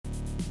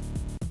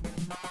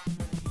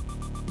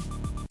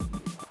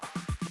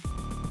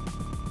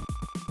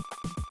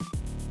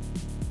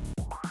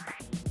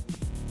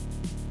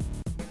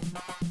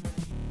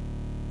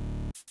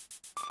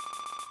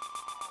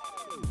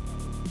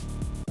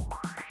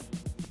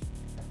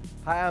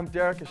Hi, I'm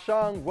Derek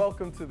Ashang.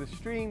 Welcome to the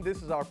stream.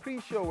 This is our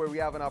pre-show where we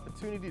have an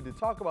opportunity to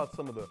talk about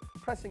some of the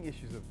pressing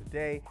issues of the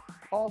day.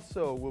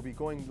 Also, we'll be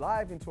going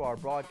live into our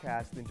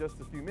broadcast in just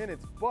a few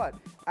minutes, but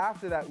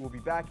after that, we'll be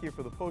back here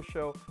for the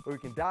post-show where we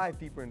can dive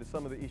deeper into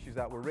some of the issues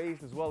that were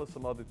raised as well as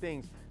some other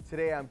things.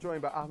 Today, I'm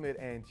joined by Ahmed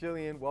and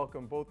Jillian.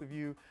 Welcome, both of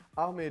you.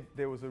 Ahmed,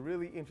 there was a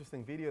really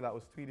interesting video that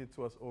was tweeted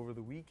to us over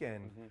the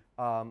weekend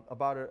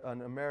about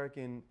an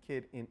American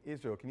kid in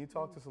Israel. Can you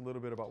talk to us a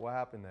little bit about what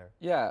happened there?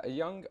 Yeah, a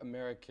young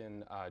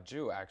American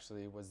Jew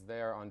actually was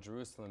there on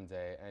Jerusalem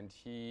Day, and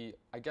he,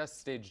 I guess,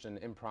 staged an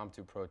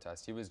impromptu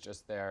protest. He was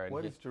just there. And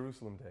What is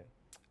Jerusalem Day?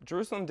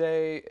 Jerusalem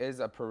Day is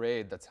a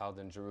parade that's held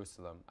in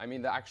Jerusalem. I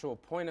mean, the actual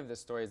point of this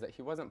story is that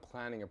he wasn't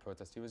planning a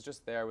protest. He was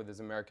just there with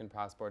his American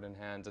passport in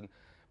hand and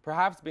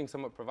perhaps being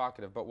somewhat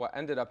provocative. But what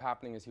ended up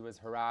happening is he was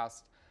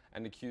harassed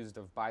and accused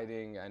of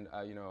biting and,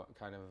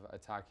 kind of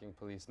attacking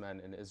policemen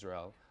in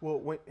Israel. Well,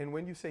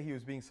 when you say he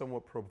was being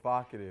somewhat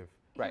provocative,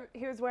 right.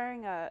 He was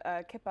wearing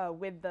a kippah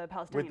with the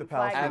Palestinian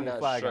flag. And a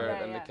flag shirt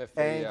on and it. the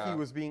keffiyeh. And he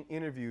was being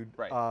interviewed,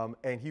 Right.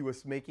 and he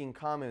was making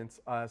comments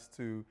as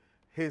to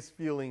his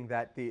feeling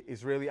that the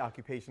Israeli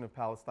occupation of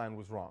Palestine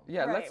was wrong.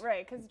 Yeah,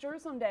 right, because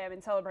Jerusalem Day, I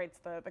mean, celebrates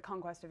the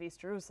conquest of East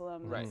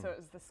Jerusalem, Right. So it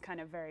was this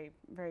kind of very,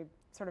 very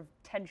sort of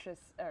tense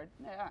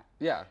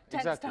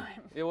exactly.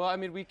 time. Yeah, well, I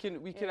mean, we can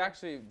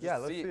actually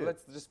just let's see it.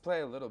 Let's just play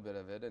a little bit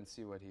of it and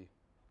see what he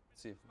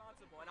see.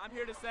 And I'm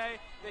here to say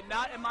that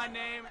not in my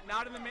name,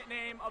 not in the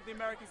name of the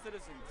American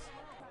citizens.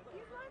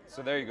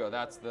 So there you go.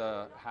 That's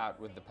the hat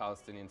with the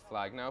Palestinian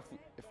flag. Now,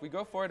 if we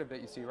go forward a bit,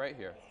 you see right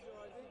here.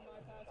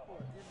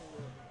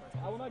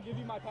 I will not give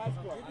you my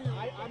passport.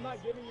 I'm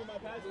not giving you my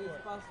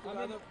passport.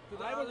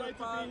 I have a right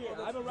to be here.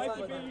 I have a right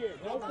to be here.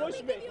 Don't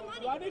push me.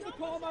 Do I need to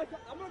call my...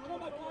 I'm going to call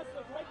my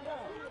consulate right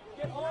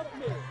now. Get off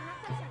me.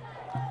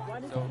 Do I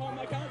need to call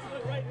my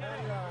consulate right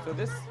now? So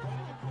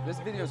this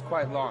video is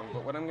quite long,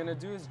 but what I'm going to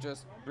do is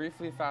just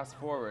briefly fast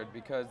forward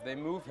because they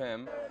move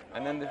him,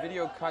 and then the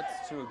video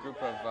cuts to a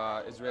group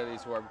of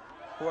Israelis who are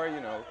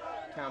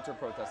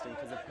counter-protesting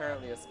because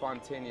apparently a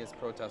spontaneous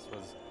protest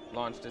was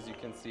launched. As you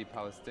can see,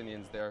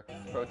 Palestinians there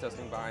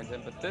protesting behind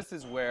him, but this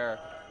is where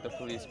the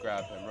police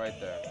grab him, right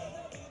there.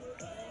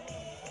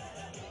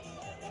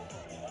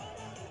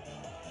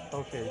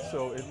 Okay,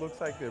 so it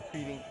looks like they're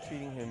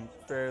treating him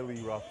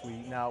fairly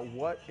roughly. Now,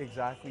 what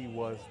exactly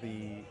was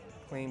the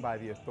claim by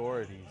the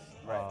authorities,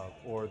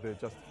 or the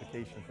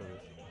justification for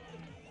this?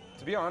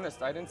 To be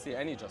honest, I didn't see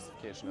any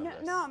justification of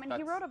this. No, I mean,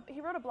 he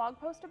wrote a blog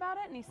post about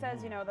it, and he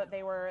says,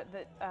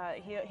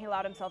 that he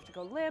allowed himself to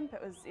go limp.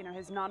 It was,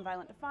 his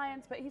nonviolent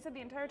defiance. But he said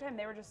the entire time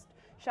they were just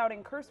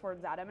shouting curse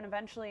words at him, and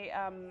eventually,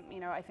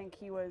 I think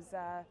he was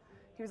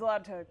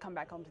allowed to come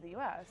back home to the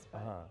U.S.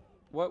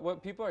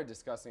 What people are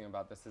discussing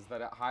about this is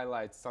that it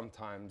highlights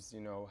sometimes,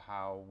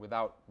 how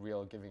without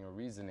real giving a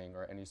reasoning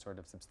or any sort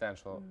of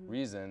substantial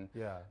reason,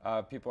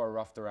 people are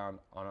roughed around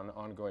on an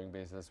ongoing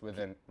basis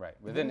within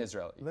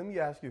Israel. Let me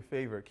ask you a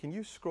favor. Can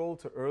you scroll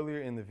to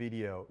earlier in the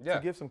video to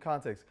give some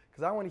context?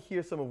 Because I want to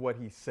hear some of what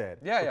he said.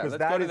 Because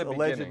let's go to the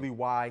allegedly beginning.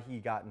 why he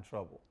got in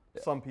trouble.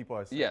 Some people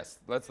are saying. Yes,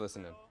 let's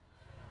listen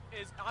in.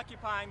 Is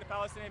occupying the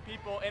Palestinian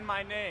people in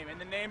my name, in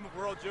the name of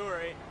world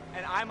Jewry,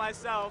 and I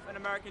myself, an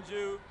American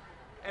Jew,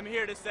 am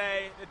here to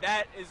say that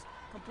that is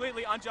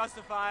completely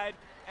unjustified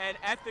and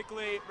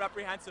ethically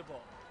reprehensible.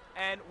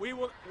 And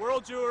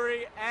world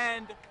Jewry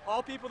and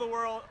all people of the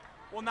world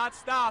will not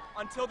stop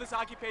until this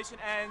occupation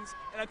ends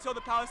and until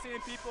the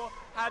Palestinian people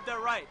have their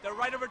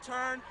right of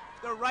return,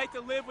 their right to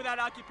live without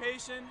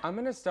occupation. I'm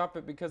going to stop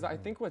it because I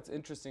think what's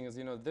interesting is,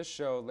 this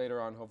show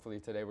later on, hopefully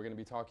today, we're going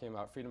to be talking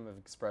about freedom of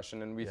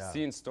expression, and we've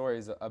seen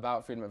stories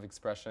about freedom of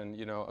expression,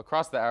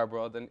 across the Arab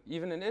world, and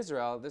even in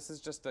Israel, this is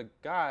just a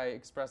guy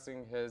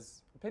expressing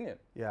his opinion.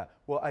 Yeah,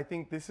 well, I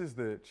think this is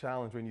the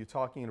challenge when you're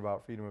talking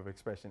about freedom of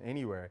expression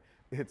anywhere.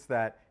 It's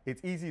that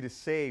it's easy to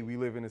say we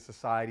live in a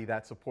society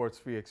that supports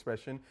free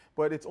expression,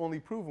 but it's only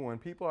proven when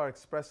people are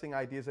expressing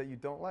ideas that you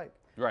don't like.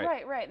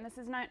 Right. And this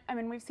is not, I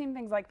mean, we've seen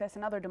things like this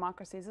in other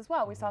democracies as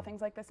well. We saw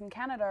things like this in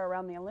Canada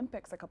around the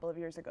Olympics a couple of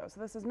years ago.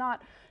 So this is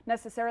not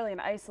necessarily an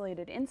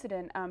isolated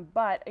incident,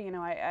 but,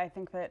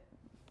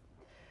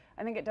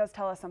 I think it does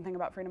tell us something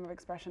about freedom of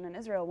expression in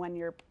Israel when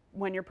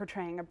you're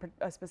portraying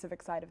a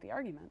specific side of the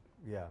argument.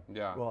 Yeah.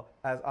 Well,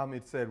 as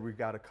Ahmed said, we've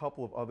got a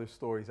couple of other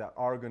stories that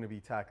are going to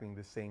be tackling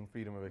the same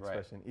freedom of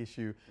expression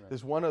issue.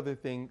 There's one other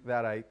thing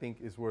that I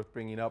think is worth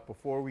bringing up.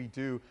 Before we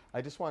do,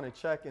 I just want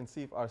to check and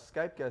see if our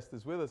Skype guest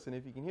is with us and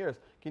if you can hear us.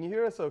 Can you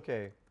hear us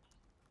okay?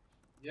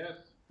 Yes.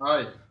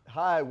 Hi.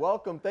 Hi,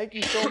 welcome. Thank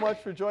you so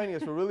much for joining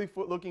us. We're really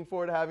looking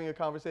forward to having a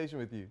conversation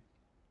with you.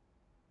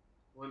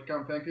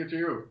 Welcome. Thank you to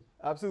you.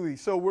 Absolutely.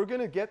 So we're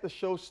going to get the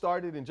show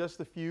started in just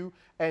a few,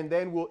 and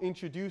then we'll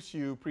introduce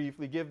you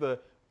briefly, give the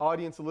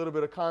audience a little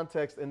bit of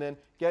context, and then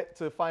get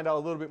to find out a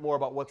little bit more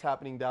about what's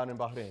happening down in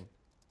Bahrain.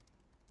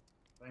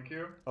 Thank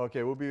you.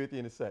 Okay, we'll be with you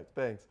in a sec.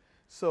 Thanks.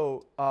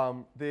 So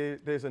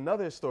there's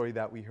another story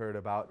that we heard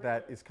about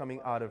that is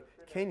coming out of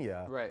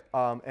Kenya. Right.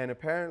 And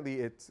apparently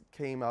it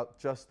came out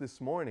just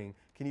this morning.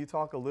 Can you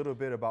talk a little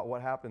bit about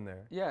what happened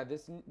there? Yeah,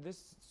 this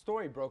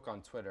story broke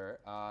on Twitter,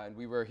 and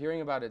we were hearing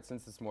about it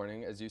since this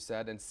morning, as you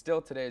said, and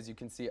still today, as you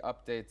can see,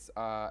 updates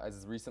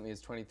as recently as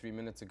 23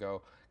 minutes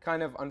ago,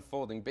 kind of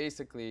unfolding.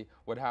 Basically,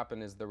 what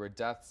happened is there were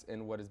deaths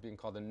in what is being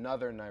called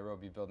another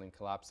Nairobi building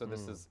collapse. So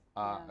this is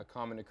a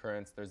common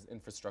occurrence. There's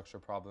infrastructure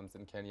problems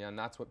in Kenya, and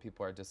that's what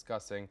people are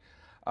discussing.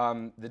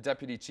 The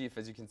deputy chief,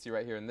 as you can see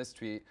right here in this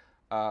tweet,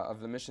 of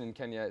the mission in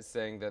Kenya is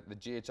saying that the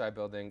GHI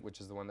building, which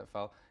is the one that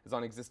fell, is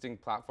on existing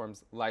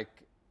platforms.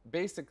 Like,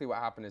 basically what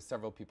happened is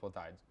several people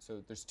died.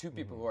 So there's 2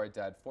 people who are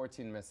dead,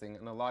 14 missing,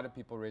 and a lot of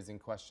people raising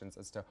questions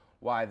as to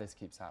why this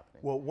keeps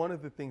happening. Well, one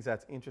of the things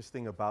that's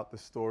interesting about the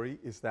story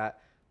is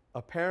that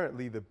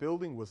apparently the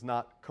building was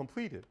not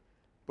completed,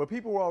 but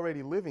people were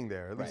already living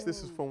there. At least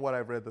this is from what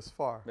I've read thus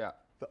far. Yeah.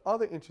 The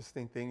other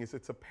interesting thing is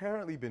it's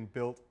apparently been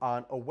built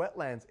on a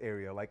wetlands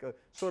area, like a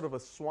sort of a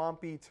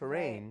swampy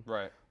terrain,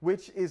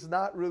 which is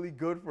not really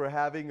good for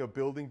having a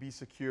building be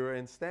secure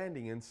and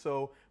standing. And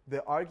so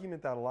the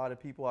argument that a lot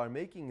of people are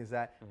making is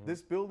that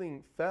this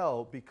building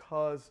fell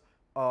because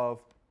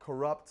of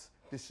corrupt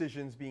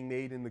decisions being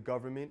made in the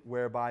government,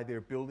 whereby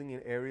they're building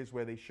in areas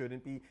where they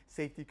shouldn't be.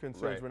 Safety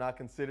concerns were not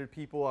considered.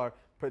 People are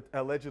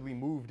allegedly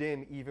moved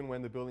in even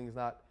when the building is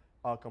not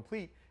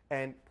complete.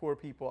 And poor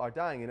people are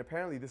dying. And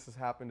apparently this has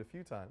happened a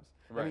few times.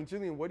 I mean,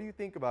 Jillian, what do you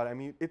think about it? I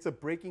mean, it's a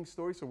breaking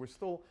story, so we're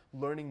still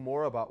learning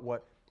more about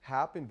what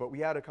happened. But we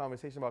had a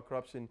conversation about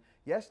corruption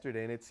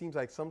yesterday, and it seems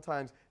like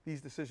sometimes these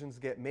decisions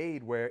get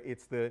made where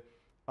it's the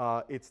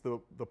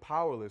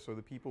powerless or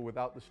the people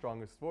without the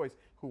strongest voice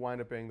who wind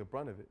up bearing the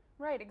brunt of it.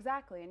 Right,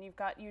 exactly. And you've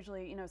got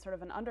usually, you know, sort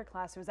of an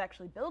underclass who's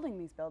actually building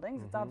these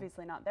buildings. It's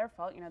obviously not their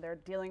fault. You know, they're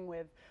dealing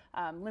with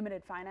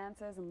limited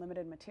finances and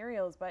limited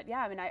materials. But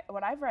yeah, I mean,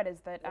 what I've read is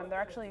that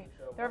they're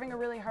having a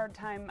really hard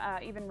time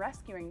even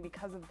rescuing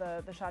because of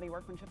the shoddy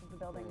workmanship of the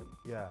building.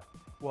 Yeah.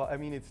 Well, I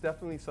mean, it's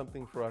definitely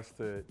something for us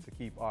to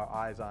keep our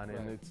eyes on,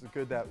 and it's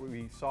good that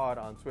we saw it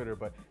on Twitter,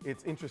 but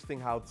it's interesting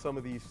how some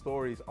of these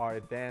stories are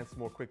advanced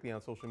more quickly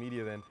on social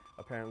media than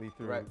apparently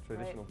through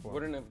traditional forms.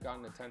 Wouldn't have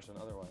gotten attention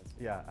otherwise.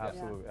 Yeah,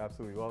 absolutely,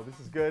 absolutely. Well, this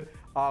is good.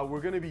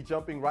 We're going to be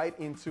jumping right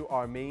into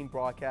our main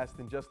broadcast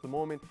in just a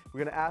moment. We're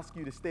going to ask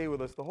you to stay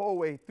with us the whole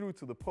way through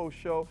to the post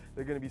show.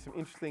 There are going to be some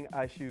interesting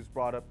issues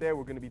brought up there.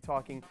 We're going to be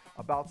talking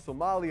about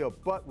Somalia,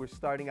 but we're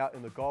starting out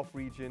in the Gulf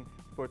region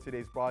for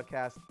today's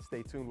broadcast.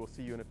 Stay tuned. We'll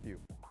see you in a few.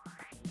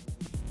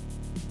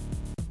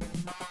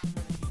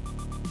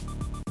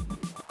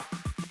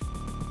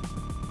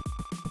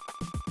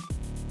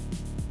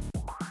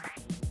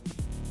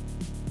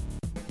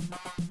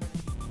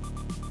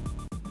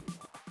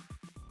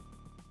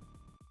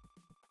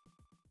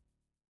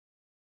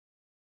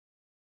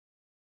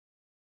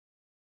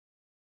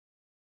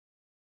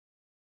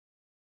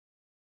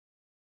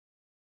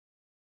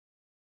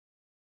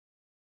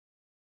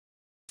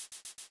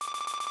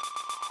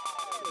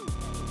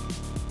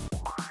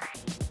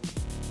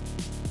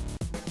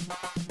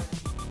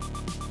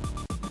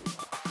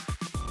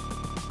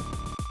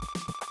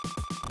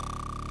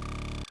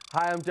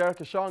 Hi, I'm Derek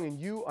Ashong, and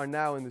you are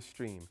now in The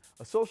Stream,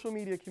 a social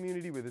media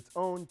community with its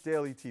own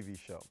daily TV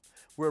show.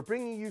 We're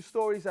bringing you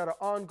stories that are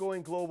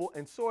ongoing, global,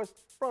 and sourced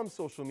from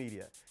social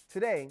media.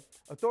 Today,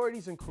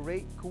 authorities in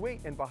Kuwait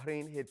and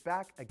Bahrain hit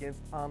back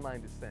against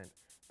online dissent.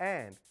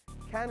 And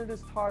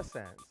Canada's tar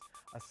sands,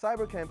 a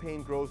cyber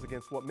campaign grows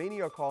against what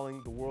many are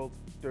calling the world's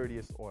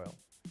dirtiest oil.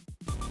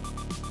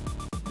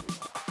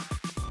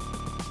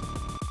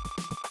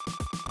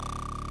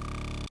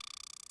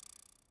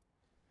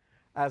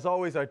 As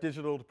always, our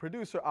digital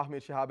producer,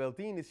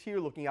 Shihab-Eldin, is here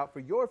looking out for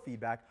your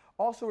feedback.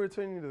 Also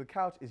returning to the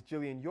couch is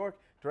Jillian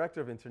York, Director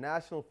of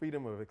International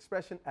Freedom of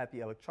Expression at the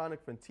Electronic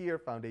Frontier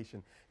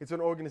Foundation. It's an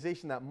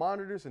organization that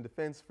monitors and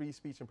defends free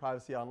speech and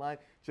privacy online.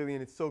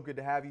 Jillian, it's so good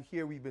to have you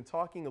here. We've been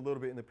talking a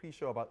little bit in the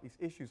pre-show about these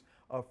issues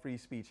of free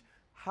speech.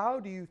 How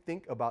do you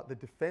think about the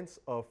defense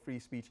of free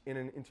speech in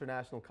an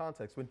international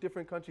context when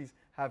different countries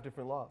have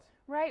different laws?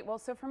 Right. Well,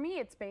 so for me,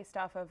 it's based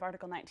off of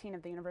Article 19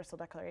 of the Universal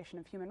Declaration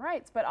of Human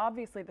Rights, but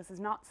obviously this is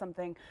not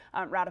something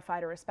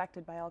ratified or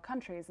respected by all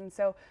countries. And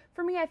so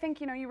for me, I think,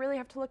 you know, you really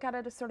have to look at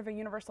it as sort of a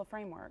universal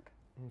framework.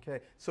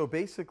 Okay. So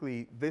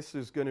basically, this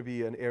is going to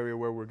be an area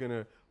where we're going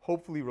to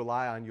hopefully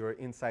rely on your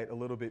insight a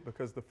little bit,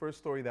 because the first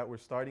story that we're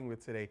starting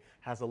with today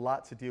has a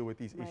lot to deal with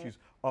these issues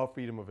of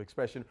freedom of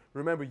expression.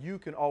 Remember, you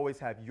can always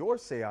have your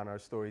say on our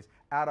stories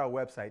at our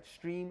website,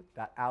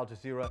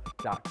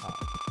 stream.aljazeera.com.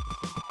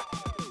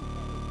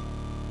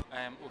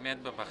 I'm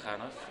Umed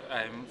Babakhanov.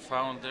 I'm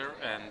founder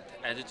and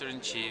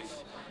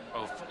editor-in-chief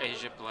of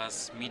Asia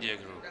Plus Media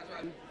Group,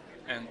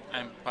 and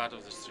I'm part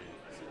of the stream.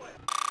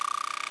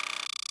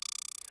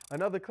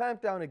 Another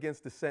clampdown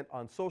against dissent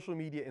on social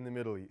media in the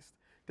Middle East.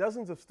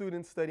 Dozens of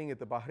students studying at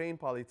the Bahrain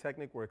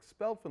Polytechnic were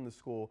expelled from the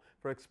school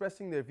for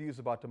expressing their views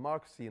about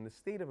democracy and the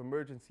state of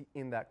emergency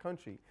in that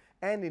country.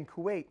 And in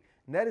Kuwait,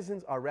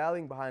 netizens are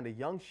rallying behind a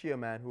young Shia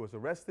man who was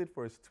arrested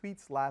for his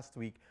tweets last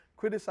week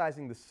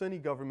criticizing the Sunni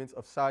governments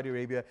of Saudi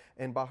Arabia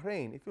and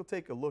Bahrain. If you'll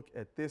take a look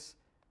at this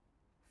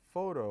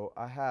photo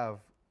I have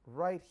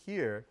right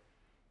here,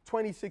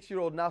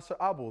 26-year-old Nasser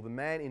Abul, the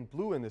man in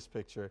blue in this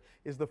picture,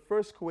 is the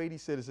first Kuwaiti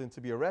citizen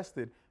to be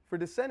arrested for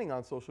dissenting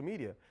on social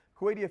media.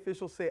 Kuwaiti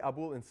officials say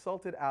Abul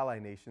insulted ally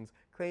nations,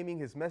 claiming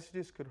his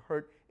messages could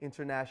hurt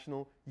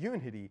international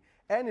unity.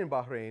 And in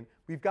Bahrain,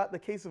 we've got the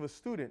case of a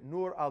student,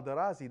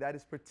 Al-Derazi, that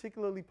is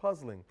particularly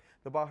puzzling.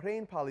 The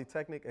Bahrain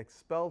Polytechnic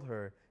expelled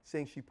her,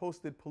 saying she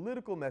posted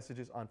political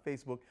messages on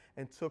Facebook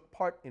and took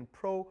part in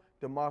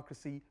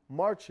pro-democracy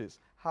marches.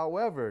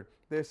 However,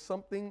 there's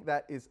something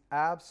that is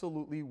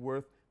absolutely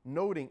worth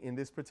noting in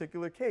this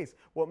particular case.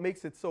 What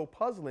makes it so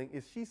puzzling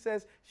is she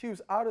says she was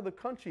out of the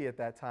country at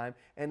that time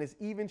and has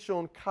even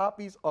shown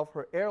copies of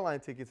her airline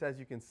tickets, as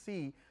you can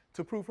see,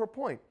 to prove her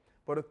point.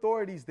 But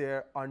authorities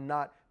there are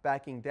not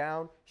backing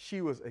down. She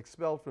was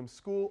expelled from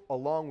school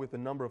along with a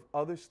number of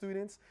other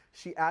students.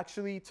 She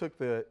actually took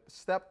the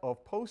step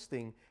of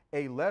posting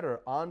a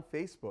letter on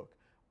Facebook,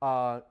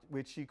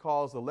 which she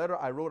calls a letter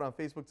I wrote on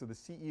Facebook to the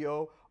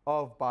CEO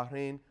of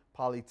Bahrain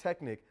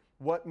Polytechnic.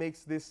 What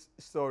makes this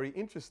story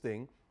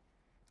interesting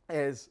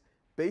is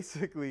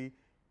basically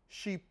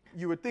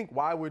you would think,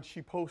 why would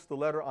she post the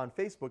letter on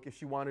Facebook if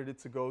she wanted it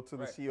to go to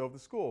the CEO of the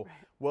school? Right.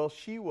 Well,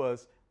 she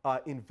was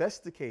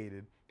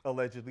investigated,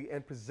 allegedly,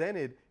 and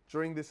presented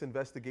during this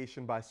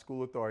investigation by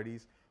school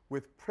authorities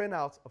with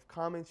printouts of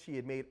comments she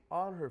had made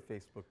on her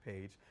Facebook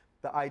page,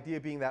 the idea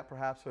being that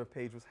perhaps her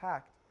page was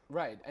hacked.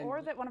 Right. And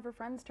or that one of her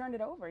friends turned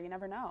it over. You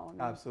never know. I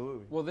mean,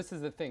 absolutely. Well, this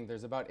is the thing.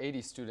 There's about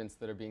 80 students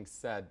that are being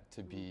said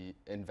to be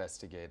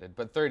investigated,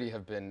 but 30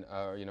 have been,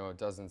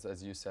 dozens,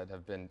 as you said,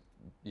 have been,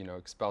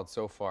 expelled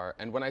so far.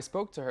 And when I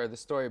spoke to her, the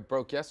story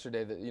broke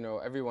yesterday that,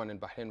 everyone in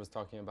Bahrain was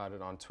talking about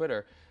it on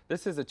Twitter.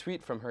 This is a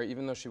tweet from her,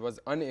 even though she was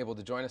unable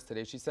to join us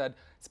today. She said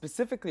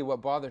specifically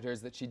what bothered her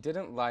is that she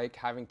didn't like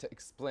having to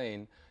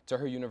explain to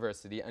her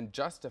university and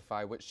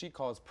justify what she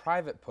calls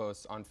private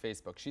posts on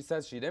Facebook. She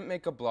says she didn't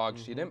make a blog,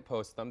 she didn't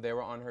post them, they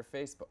were on her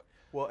Facebook.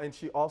 Well, and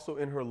she also,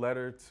 in her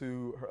letter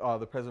to her,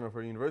 the president of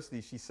her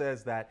university, she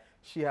says that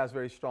she has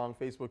very strong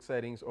Facebook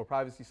settings or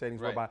privacy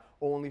settings whereby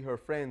only her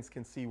friends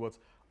can see what's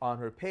on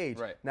her page.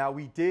 Right. Now,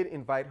 we did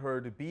invite her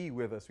to be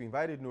with us. We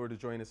invited Noor to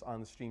join us on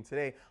the stream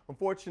today.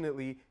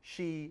 Unfortunately,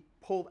 she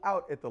pulled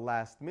out at the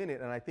last minute,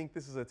 and I think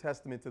this is a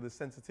testament to the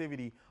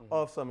sensitivity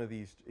of some of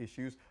these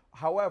issues.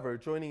 However,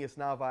 joining us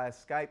now via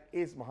Skype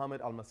is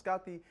Mohammed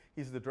Al-Maskati.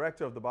 He's the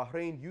director of the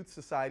Bahrain Youth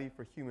Society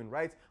for Human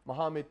Rights.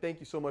 Mohammed, thank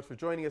you so much for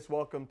joining us.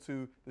 Welcome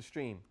to the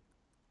stream.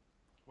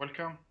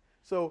 Welcome.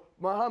 So,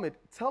 Mohammed,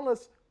 tell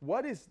us,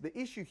 what is the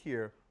issue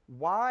here?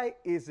 Why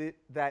is it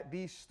that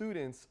these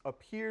students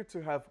appear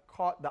to have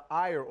caught the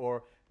ire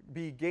or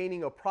be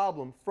gaining a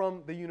problem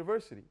from the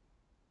university?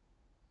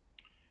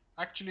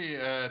 Actually,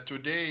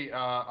 today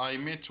I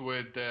met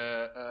with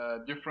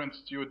different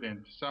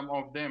students, some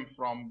of them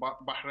from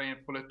Bahrain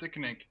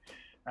Polytechnic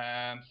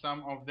and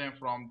some of them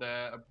from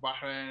the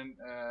Bahrain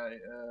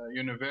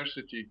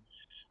University.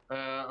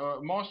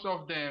 Most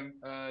of them,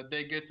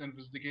 they get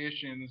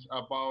investigations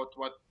about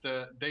what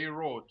they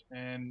wrote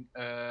and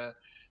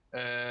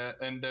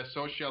the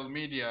social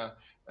media,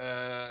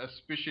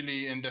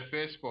 especially in the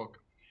Facebook.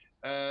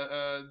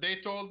 They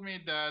told me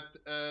that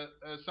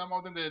some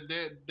of them,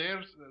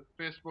 their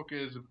Facebook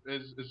is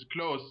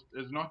closed,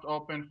 is not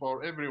open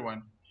for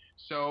everyone.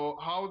 So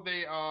how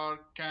they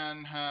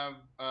can have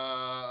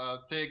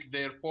take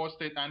their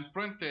post-it and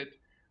print it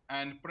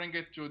and bring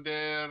it to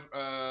their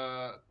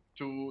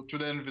to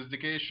the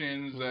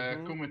investigations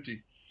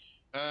committee.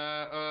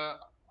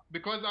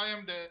 Because I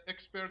am the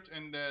expert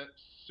in the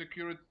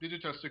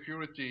digital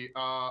security,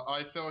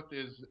 I thought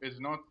is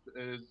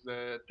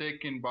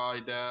taken by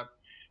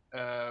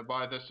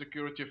the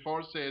security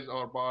forces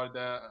or by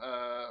the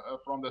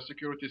from the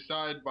security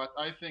side, but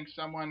I think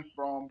someone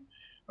from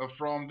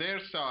their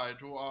side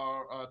who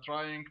are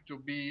trying to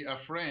be a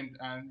friend,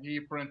 and he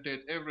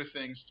printed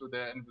everything to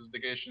the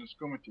investigations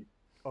committee.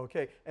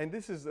 Okay, and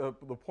this is the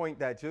point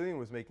that Jillian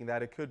was making,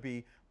 that it could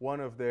be one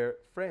of their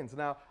friends.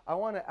 Now, I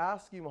want to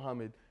ask you,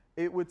 Mohammed,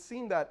 it would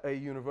seem that a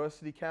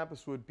university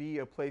campus would be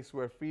a place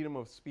where freedom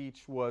of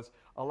speech was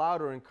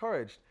allowed or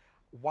encouraged.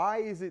 Why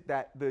is it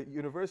that the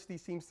university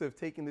seems to have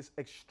taken this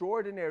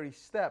extraordinary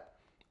step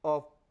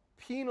of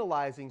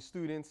penalizing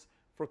students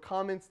for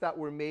comments that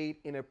were made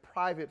in a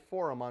private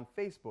forum on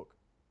Facebook?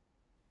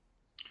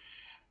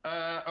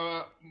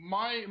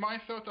 My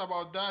thought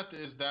about that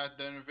is that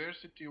the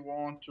university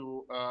want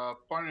to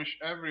punish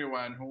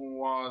everyone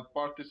who will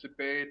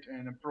participate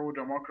in a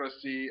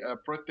pro-democracy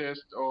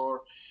protest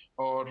or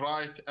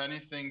write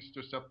anything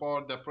to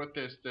support the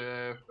protest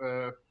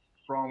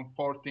from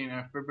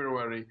 14th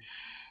February.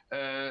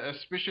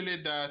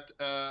 Especially that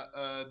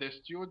the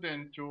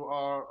student who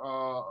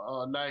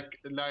are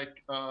like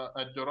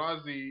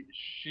Al-Derazi,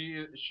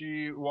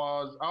 she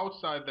was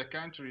outside the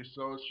country,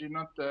 so she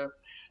not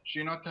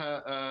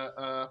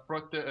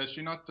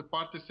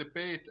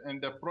participate in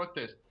the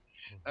protest.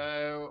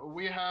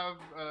 We have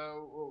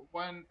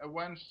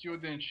one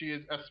student. She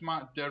is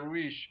Asma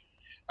Darwish.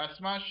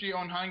 Asma, she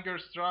on hunger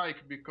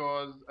strike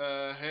because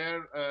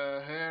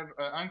her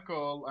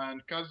uncle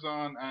and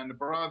cousin and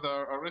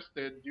brother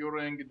arrested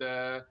during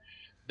the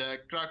the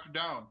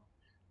crackdown.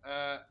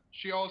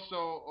 She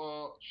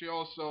also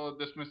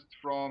dismissed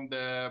from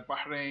the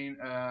Bahrain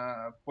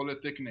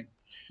Polytechnic.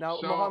 Now,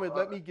 So Mohammed,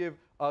 let me give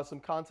some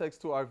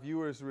context to our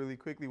viewers really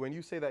quickly. When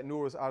you say that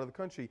Noor was out of the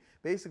country,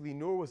 basically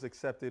Noor was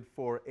accepted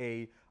for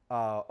a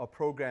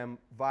program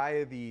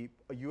via the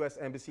U.S.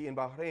 Embassy in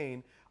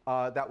Bahrain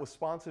that was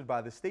sponsored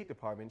by the State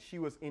Department. She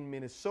was in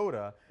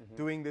Minnesota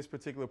doing this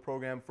particular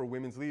program for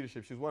women's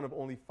leadership. She was one of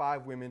only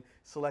 5 women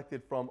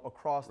selected from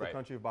across the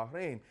country of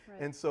Bahrain.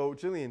 And so,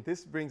 Jillian,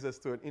 this brings us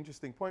to an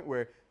interesting point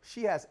where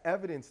she has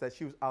evidence that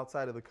she was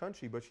outside of the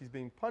country, but she's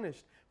being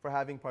punished for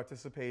having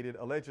participated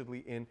allegedly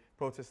in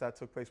protests that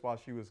took place while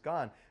she was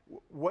gone.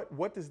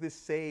 What does this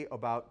say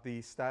about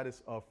the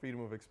status of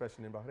freedom of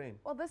expression in Bahrain?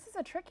 Well, this is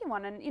a tricky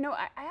one. And, you know,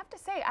 I have to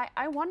say,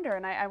 I wonder,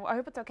 and I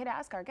hope it's okay to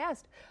ask our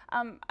guest,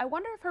 I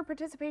wonder if her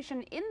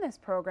participation in this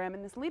program,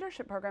 in this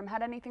leadership program,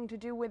 had anything to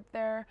do with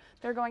their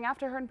going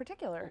after her in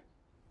particular.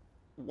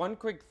 One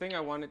quick thing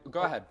I wanted,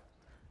 go ahead.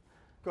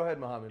 Go ahead,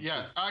 Mohammed.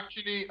 Yeah,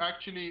 actually,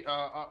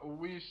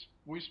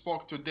 we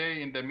spoke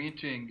today in the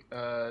meeting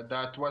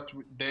that what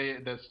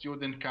the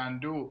student can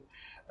do.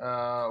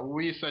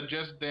 We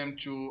suggest them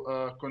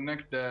to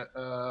connect the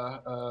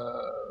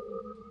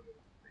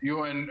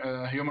UN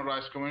Human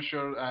Rights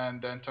Commission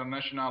and the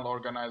international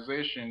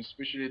organizations,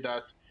 especially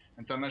that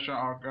international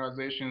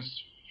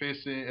organizations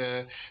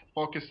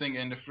focusing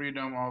in the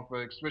freedom of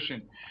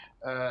expression.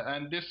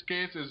 And this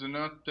case is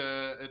not,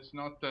 it's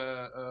not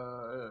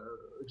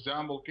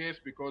example case,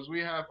 because we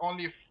have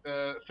only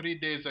 3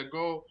 days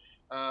ago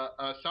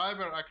a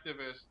cyber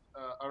activist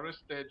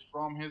arrested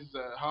from his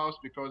house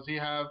because he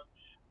have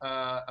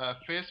a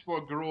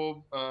Facebook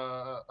group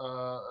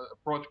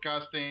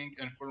broadcasting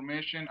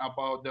information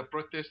about the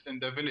protest in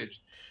the village.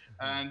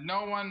 And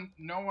no one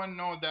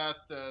know that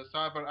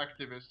cyber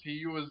activist. He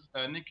used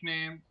a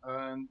nickname,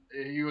 and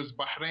he used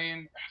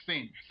Bahrain,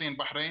 Hussein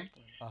Bahrain.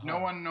 No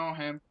one know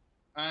him,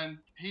 and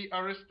he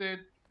arrested,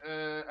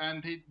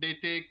 and they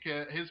take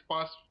his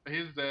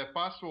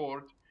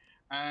password.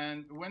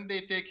 And when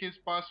they take his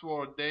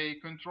password, they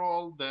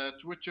control the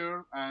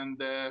Twitter and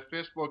the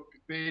Facebook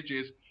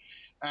pages.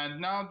 And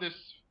now this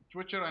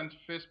Twitter and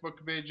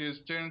Facebook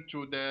pages turn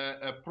to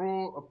the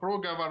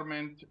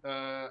pro-government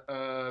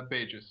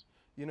pages.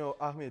 You know,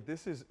 Ahmed,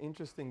 this is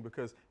interesting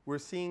because we're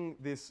seeing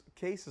these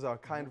cases are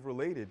kind of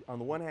related. On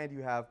the one hand,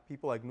 you have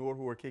people like Noor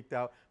who were kicked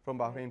out from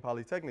Bahrain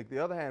Polytechnic. The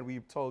other hand, we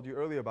told you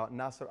earlier about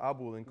Nasser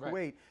Abul in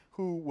Kuwait,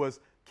 who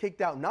was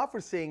kicked out not for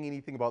saying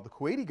anything about the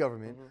Kuwaiti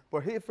government,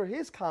 but for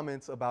his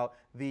comments about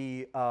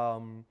the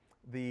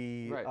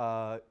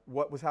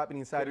what was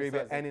happening in Saudi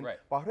Arabia and in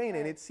Bahrain.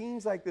 And it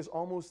seems like there's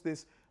almost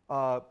this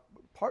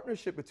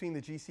partnership between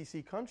the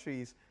GCC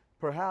countries,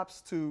 perhaps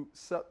to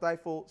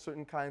stifle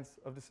certain kinds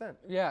of dissent.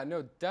 Yeah,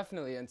 no,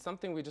 definitely. And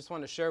something we just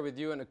want to share with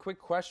you, and a quick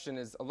question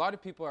is, a lot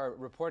of people are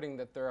reporting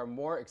that there are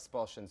more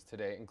expulsions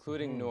today,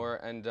 including Noor,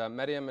 and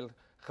Maryam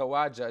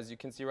Al-Khawaja, as you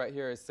can see right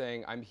here, is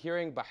saying, I'm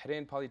hearing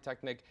Bahrain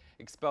Polytechnic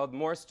expelled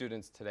more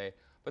students today.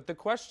 But the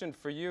question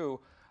for you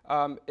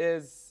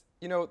is,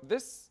 you know,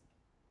 this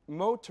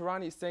Mo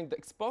Tarani is saying the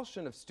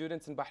expulsion of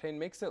students in Bahrain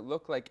makes it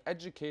look like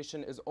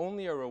education is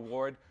only a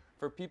reward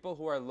for people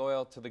who are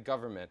loyal to the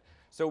government.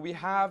 So we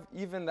have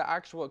even the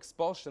actual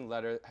expulsion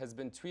letter has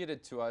been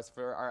tweeted to us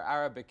for our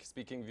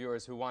Arabic-speaking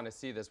viewers who want to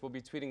see this. We'll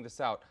be tweeting this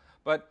out.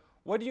 But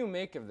what do you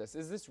make of this?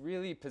 Is this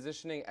really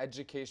positioning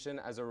education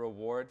as a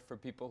reward for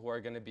people who are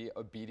going to be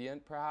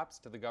obedient, perhaps,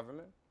 to the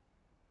government?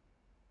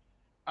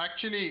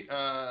 Actually,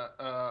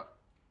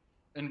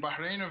 in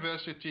Bahrain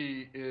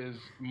University is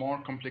more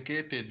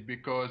complicated,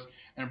 because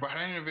in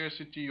Bahrain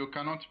University you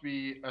cannot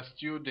be a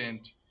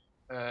student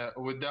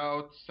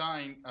without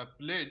signing a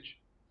pledge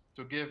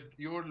to give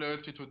your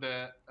loyalty to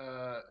the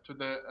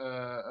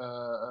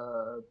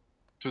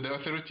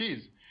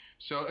authorities.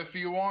 So if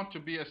you want to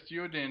be a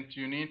student,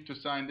 you need to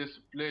sign this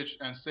pledge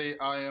and say,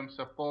 I am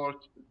support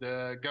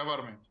the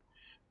government.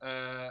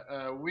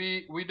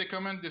 We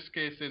document these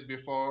cases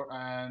before,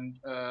 and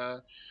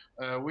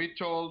we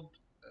told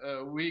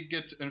we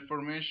get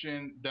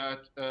information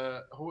that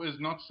who is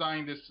not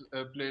signing this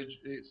pledge,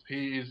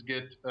 he is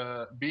get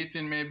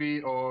beaten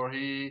maybe, or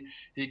he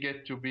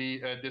get to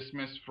be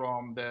dismissed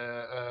from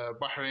the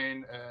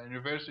Bahrain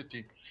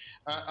University.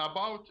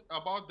 About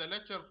the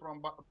letter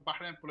from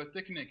Bahrain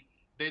Polytechnic,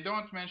 they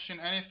don't mention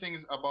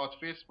anything about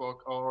Facebook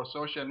or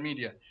social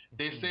media.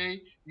 They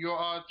say you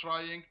are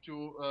trying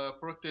to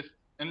protest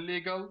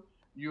illegal.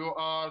 You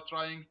are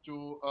trying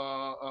to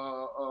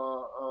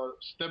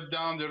step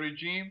down the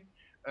regime.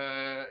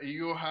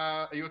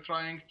 You're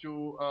trying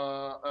to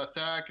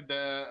attack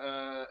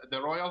the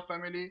royal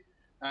family,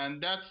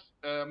 and that's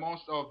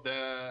most of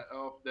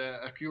the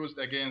accused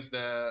against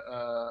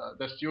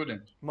the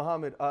student.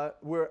 Mohammed,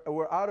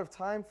 we're out of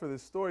time for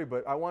this story,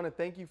 but I want to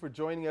thank you for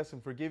joining us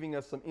and for giving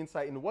us some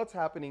insight into what's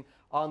happening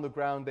on the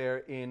ground there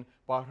in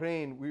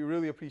Bahrain. We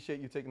really appreciate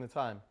you taking the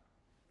time.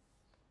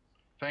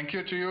 Thank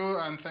you to you,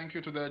 and thank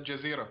you to the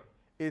Jazeera.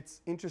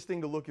 It's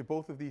interesting to look at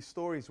both of these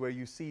stories where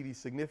you see these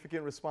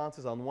significant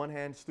responses. On one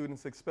hand,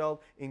 students expelled.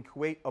 In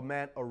Kuwait, a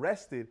man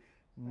arrested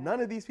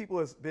None of these people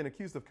has been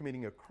accused of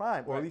committing a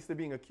crime, or at least they're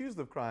being accused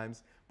of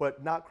crimes,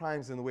 but not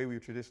crimes in the way we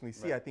would traditionally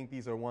see. I think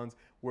these are ones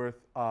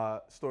worth,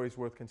 stories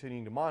worth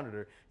continuing to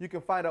monitor. You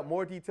can find out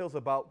more details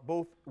about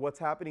both what's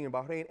happening in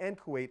Bahrain and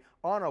Kuwait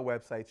on our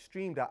website,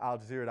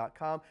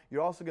 stream.aljazeera.com.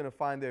 You're also going to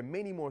find there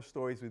many more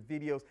stories with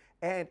videos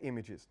and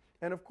images.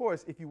 And of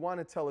course, if you want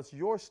to tell us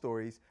your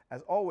stories,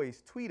 as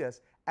always, tweet us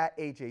at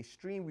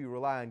AJStream. We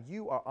rely on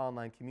you, our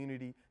online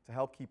community, to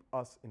help keep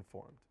us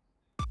informed.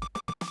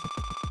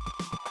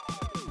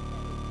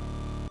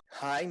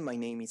 Hi, my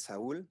name is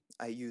Saul.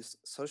 I use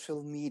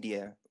social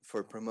media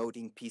for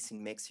promoting peace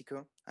in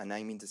Mexico, and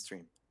I'm in the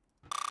stream.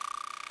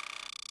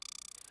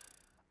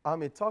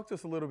 Ahmed, talk to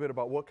us a little bit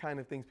about what kind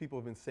of things people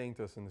have been saying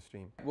to us in the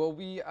stream. Well,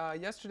 we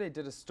yesterday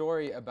did a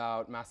story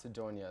about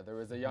Macedonia. There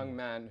was a young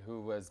man who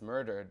was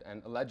murdered,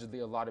 and allegedly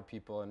a lot of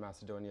people in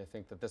Macedonia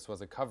think that this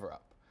was a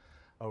cover-up.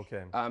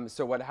 Okay.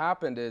 So what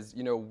happened is,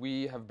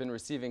 we have been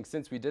receiving,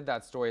 since we did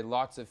that story,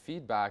 lots of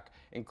feedback,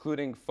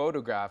 including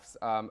photographs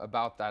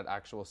about that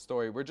actual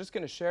story. We're just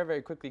going to share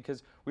very quickly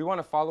because we want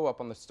to follow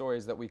up on the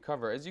stories that we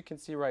cover. As you can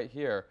see right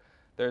here,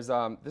 there's,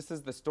 this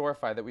is the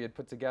Storify that we had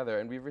put together,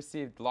 and we've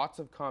received lots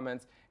of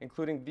comments,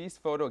 including these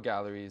photo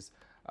galleries.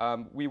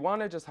 We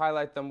want to just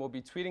highlight them. We'll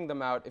be tweeting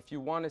them out. If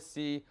you want to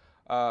see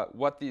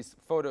what these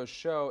photos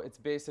show, it's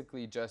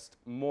basically just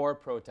more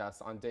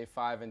protests on day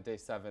 5 and day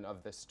 7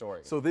 of this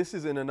story. So this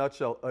is, in a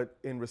nutshell,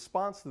 in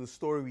response to the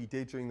story we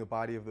did during the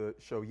body of the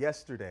show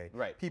yesterday.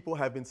 Right. People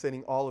have been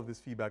sending all of this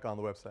feedback on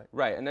the website.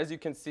 Right, and as you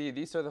can see,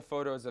 these are the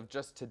photos of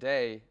just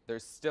today.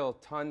 There's still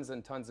tons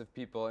and tons of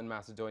people in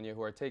Macedonia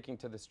who are taking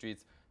to the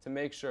streets to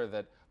make sure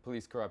that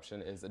police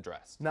corruption is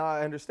addressed. Now,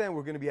 I understand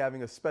we're going to be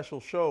having a special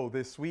show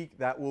this week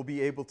that will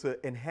be able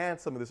to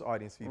enhance some of this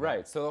audience feedback.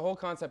 Right, so the whole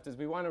concept is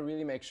we want to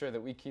really make sure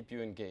that we keep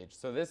you engaged.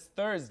 So this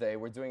Thursday,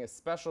 we're doing a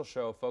special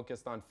show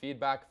focused on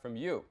feedback from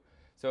you.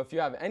 So if you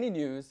have any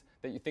news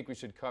that you think we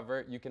should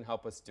cover, you can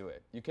help us do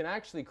it. You can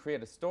actually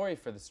create a story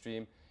for the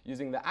stream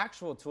using the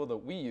actual tool that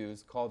we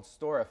use called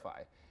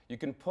Storify. You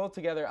can pull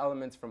together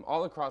elements from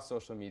all across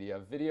social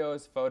media,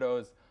 videos,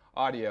 photos,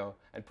 audio,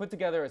 and put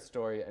together a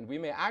story, and we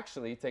may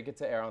actually take it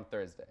to air on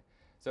Thursday.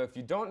 So if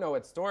you don't know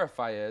what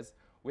Storify is,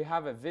 we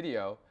have a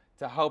video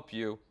to help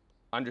you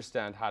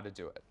understand how to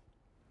do it.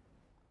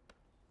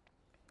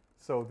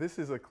 So this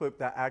is a clip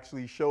that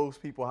actually shows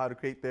people how to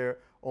create their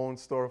own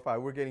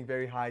Storify. We're getting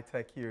very high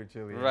tech here,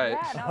 Jillian. Right.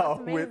 Yeah, no,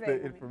 that's with the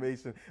amazing.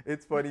 information.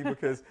 It's funny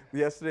because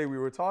yesterday we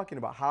were talking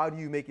about how do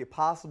you make it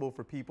possible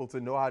for people to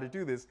know how to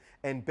do this,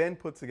 and Ben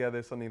put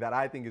together something that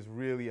I think is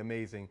really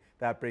amazing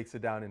that breaks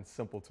it down in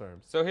simple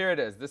terms. So here it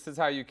is. This is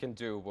how you can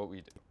do what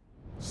we do.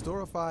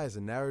 Storify is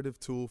a narrative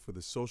tool for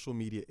the social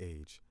media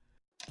age.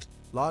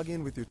 Log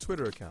in with your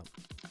Twitter account.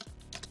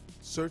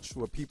 Search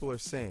what people are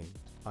saying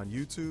on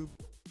YouTube,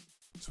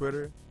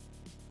 Twitter,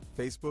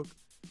 Facebook,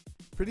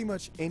 pretty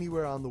much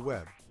anywhere on the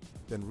web,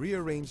 then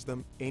rearrange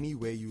them any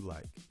way you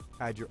like.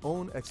 Add your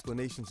own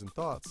explanations and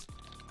thoughts,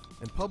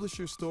 and publish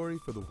your story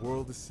for the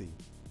world to see.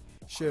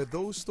 Share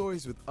those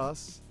stories with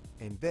us,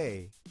 and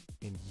they,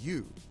 and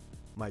you,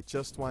 might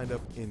just wind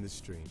up in the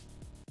stream.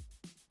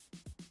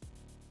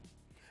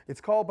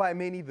 It's called by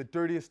many the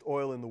dirtiest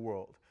oil in the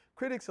world.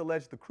 Critics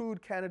allege the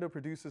crude Canada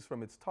produces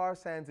from its tar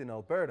sands in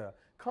Alberta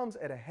comes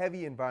at a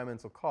heavy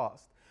environmental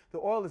cost. The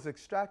oil is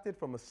extracted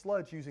from a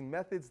sludge using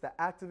methods that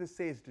activists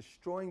say is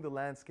destroying the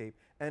landscape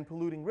and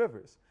polluting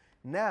rivers.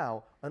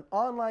 Now, an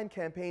online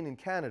campaign in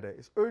Canada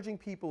is urging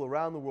people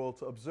around the world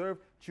to observe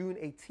June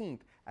 18th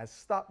as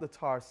Stop the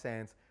Tar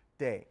Sands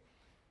Day.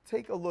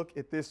 Take a look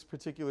at this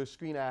particular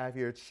screen I have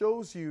here. It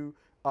shows you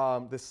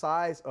the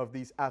size of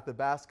these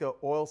Athabasca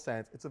oil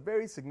sands. It's a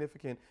very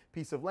significant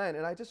piece of land,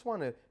 and I just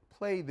want to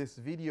play this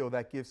video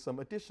that gives some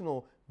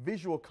additional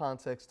visual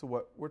context to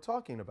what we're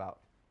talking about.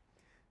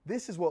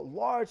 This is what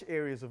large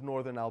areas of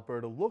northern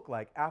Alberta look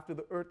like after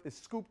the earth is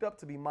scooped up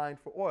to be mined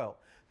for oil.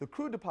 The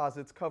crude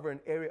deposits cover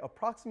an area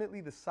approximately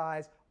the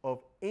size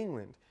of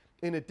England.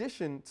 In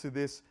addition to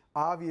this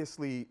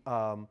obviously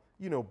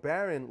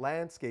barren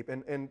landscape,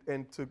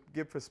 and to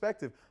give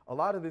perspective, a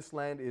lot of this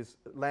land is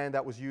land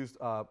that was used,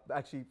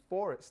 actually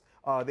forest.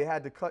 They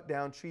had to cut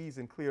down trees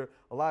and clear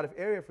a lot of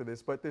area for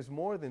this, but there's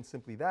more than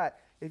simply that.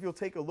 If you'll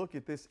take a look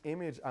at this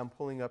image I'm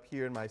pulling up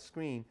here in my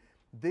screen,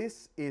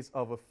 this is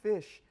of a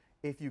fish.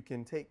 If you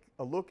can take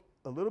a look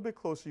a little bit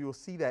closer, you'll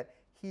see that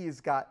he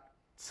has got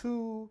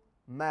 2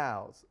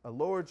 mouths, a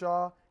lower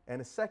jaw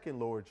and a second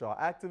lower jaw.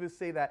 Activists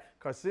say that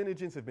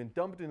carcinogens have been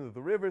dumped into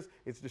the rivers,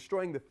 it's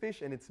destroying the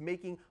fish, and it's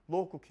making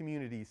local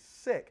communities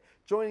sick.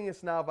 Joining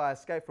us now via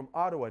Skype from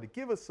Ottawa to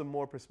give us some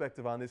more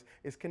perspective on this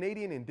is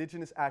Canadian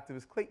indigenous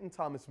activist Clayton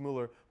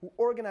Thomas-Muller, who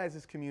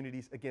organizes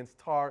communities against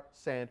tar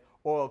sand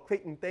oil.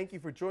 Clayton, thank you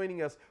for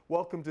joining us.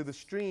 Welcome to the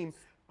stream.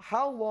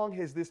 How long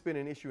has this been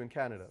an issue in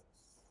Canada?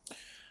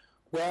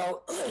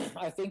 Well,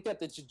 I think that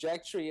the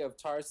trajectory of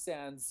tar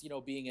sands,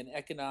 being an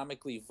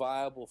economically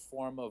viable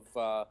form of,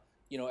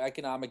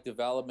 economic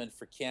development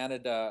for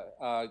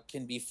Canada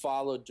can be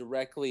followed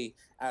directly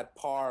at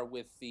par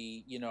with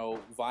the,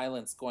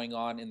 violence going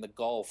on in the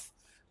Gulf.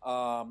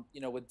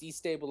 with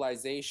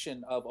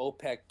destabilization of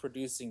OPEC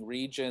producing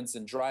regions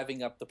and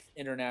driving up the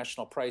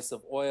international price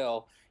of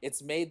oil,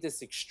 it's made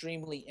this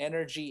extremely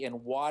energy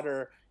and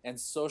water and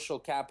social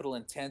capital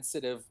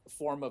intensive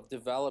form of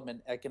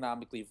development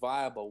economically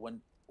viable.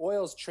 When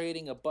oil's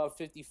trading above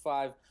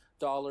 $55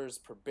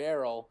 per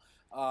barrel,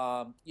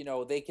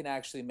 they can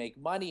actually make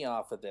money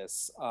off of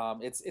this.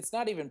 It's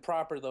not even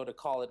proper, though, to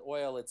call it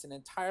oil. It's an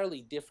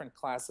entirely different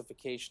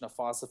classification of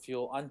fossil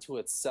fuel unto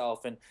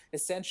itself, and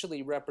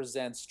essentially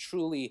represents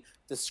truly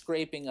the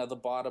scraping of the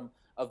bottom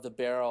of the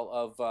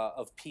barrel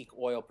of peak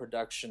oil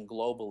production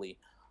globally.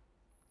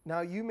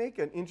 Now, you make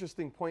an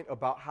interesting point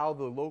about how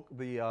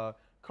the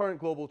current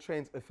global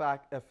trends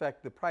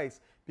affect the price,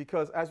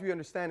 because as we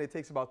understand, it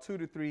takes about 2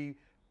 to 3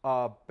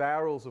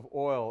 barrels of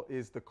oil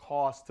is the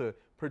cost to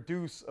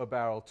produce a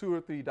barrel, $2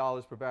 or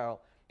 $3 per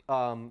barrel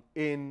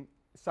in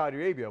Saudi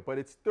Arabia, but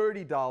it's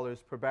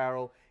 $30 per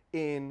barrel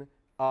in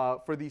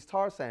for these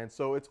tar sands.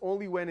 So it's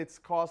only when it's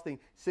costing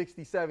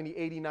 $60, $70,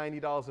 $80,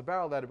 $90 a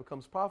barrel that it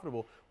becomes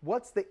profitable.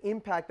 What's the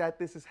impact that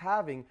this is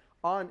having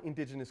on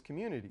indigenous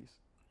communities?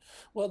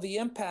 Well, the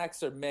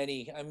impacts are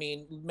many. I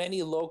mean,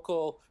 many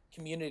local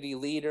community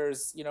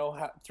leaders,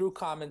 through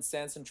common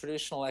sense and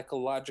traditional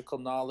ecological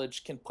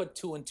knowledge, can put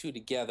 2 and 2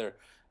 together.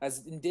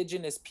 As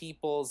indigenous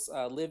peoples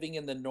living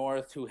in the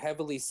north who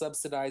heavily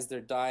subsidize their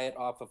diet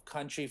off of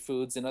country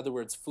foods, in other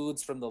words,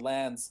 foods from the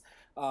lands,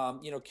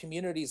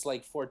 communities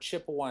like Fort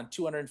Chippewa,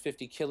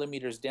 250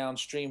 kilometers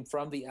downstream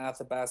from the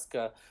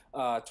Athabasca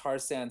tar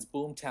sands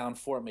boomtown,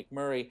 Fort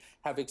McMurray,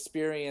 have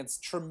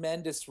experienced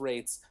tremendous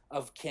rates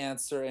of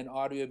cancer and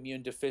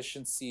autoimmune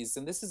deficiencies.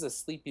 And this is a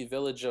sleepy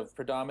village of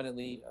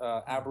predominantly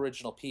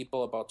Aboriginal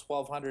people, about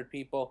 1,200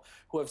 people,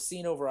 who have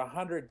seen over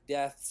 100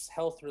 deaths,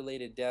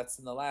 health-related deaths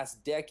in the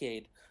last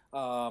decade,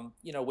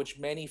 which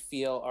many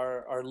feel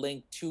are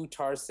linked to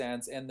tar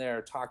sands and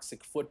their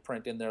toxic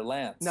footprint in their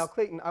lands. Now,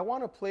 Clayton, I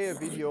want to play a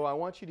video. I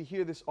want you to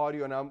hear this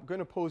audio, and I'm going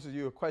to pose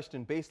you a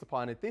question based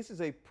upon it. This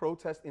is a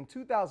protest in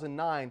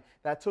 2009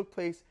 that took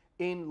place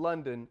in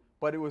London,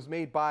 but it was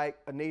made by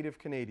a native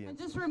Canadian. And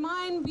just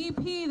remind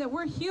BP that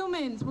we're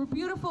humans, we're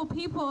beautiful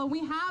people, and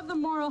we have the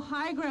moral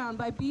high ground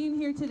by being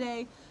here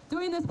today,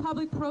 doing this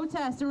public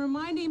protest, and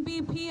reminding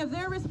BP of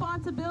their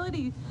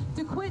responsibility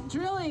to quit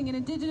drilling in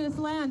indigenous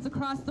lands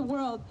across the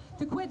world,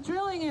 to quit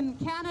drilling in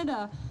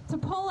Canada, to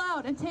pull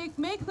out and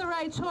make the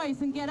right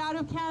choice and get out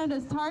of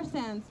Canada's tar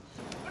sands.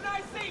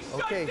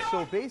 Okay,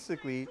 so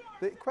basically,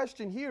 the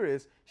question here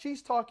is,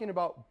 she's talking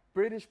about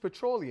British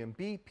Petroleum,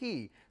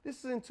 BP.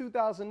 This is in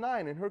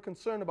 2009, and her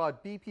concern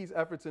about BP's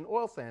efforts in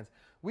oil sands.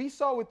 We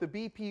saw with the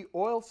BP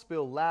oil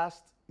spill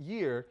last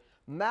year,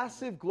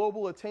 massive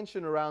global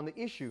attention around the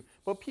issue,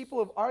 but people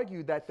have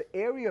argued that the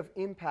area of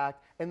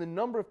impact and the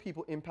number of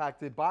people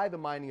impacted by the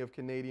mining of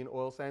Canadian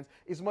oil sands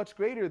is much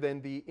greater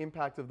than the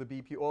impact of the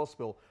BP oil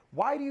spill.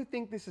 Why do you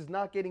think this is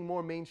not getting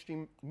more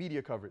mainstream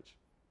media coverage?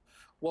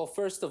 Well,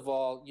 first of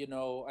all,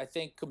 I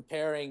think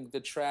comparing the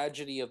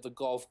tragedy of the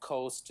Gulf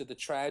Coast to the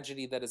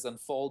tragedy that is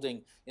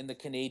unfolding in the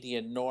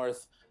Canadian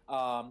North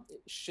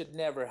should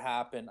never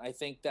happen. I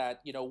think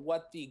that,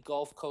 what the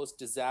Gulf Coast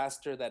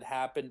disaster that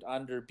happened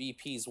under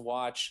BP's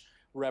watch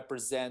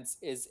represents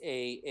is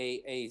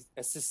a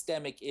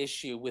systemic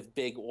issue with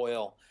big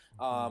oil.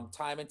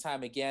 Time and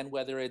time again,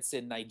 whether it's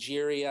in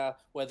Nigeria,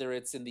 whether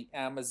it's in the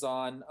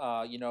Amazon,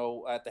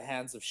 at the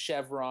hands of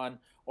Chevron,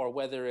 or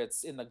whether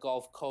it's in the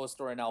Gulf Coast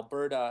or in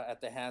Alberta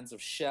at the hands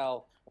of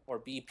Shell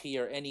or BP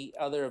or any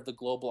other of the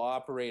global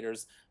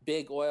operators,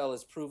 big oil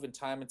has proven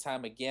time and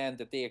time again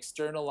that they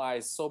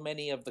externalize so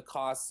many of the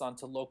costs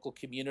onto local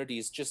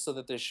communities just so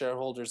that their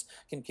shareholders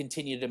can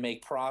continue to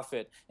make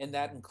profit. And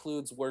that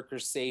includes worker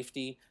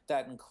safety,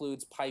 that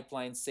includes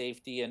pipeline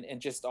safety,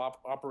 and just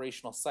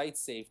operational site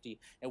safety.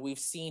 And we've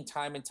seen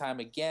time and time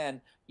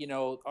again,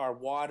 our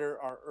water,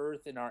 our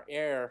earth, and our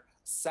air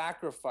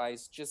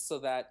sacrificed just so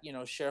that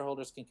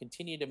shareholders can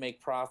continue to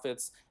make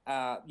profits,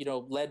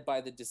 led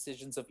by the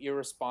decisions of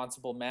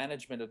irresponsible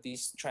management of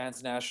these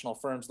transnational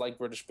firms like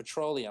British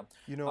Petroleum.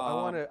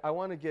 I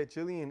want to get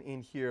Jillian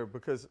in here,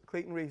 because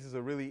Clayton raises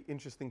a really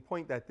interesting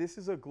point that this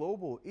is a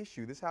global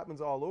issue. This happens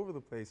all over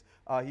the place.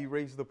 He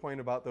raised the point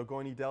about the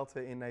Ogoni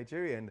Delta in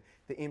Nigeria and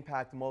the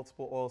impact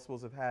multiple oil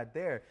spills have had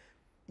there.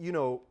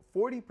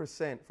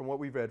 40%, from what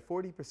we've read,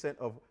 40%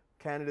 of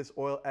Canada's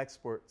oil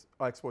exports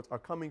are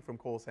coming from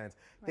coal sands.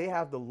 Right. They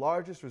have the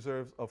largest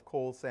reserves of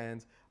coal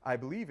sands, I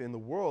believe, in the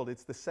world.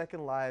 It's the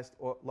second largest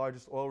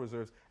oil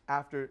reserves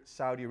after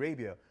Saudi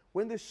Arabia.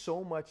 When there's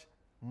so much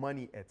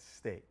money at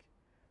stake,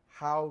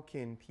 how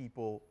can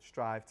people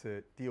strive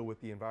to deal with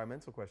the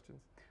environmental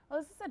questions? Well,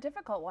 this is a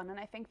difficult one, and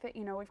I think that,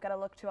 we've got to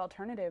look to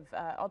alternative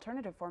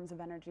forms of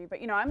energy. But,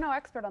 I'm no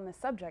expert on this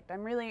subject.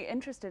 I'm really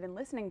interested in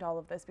listening to all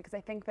of this because I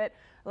think that,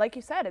 like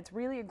you said, it's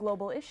really a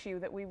global issue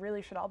that we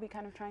really should all be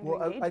kind of trying to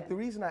engage in. The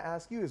reason I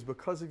ask you is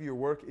because of your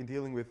work in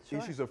dealing with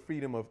issues of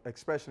freedom of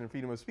expression and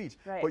freedom of speech.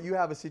 Right. But you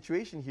have a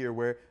situation here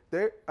where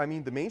the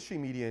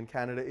mainstream media in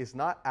Canada is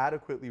not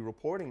adequately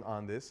reporting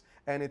on this,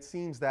 and it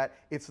seems that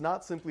it's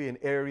not simply an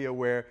area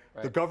where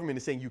the government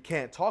is saying you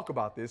can't talk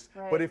about this,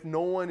 but if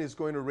no one is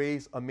going to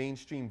raise a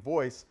mainstream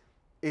voice,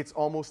 it's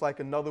almost like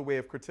another way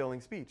of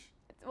curtailing speech.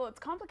 Well, it's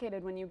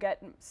complicated when you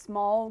get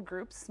small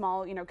groups,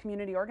 small,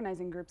 community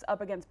organizing groups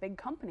up against big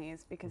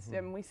companies because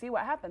we see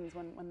what happens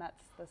when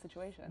that's the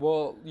situation.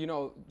 Well,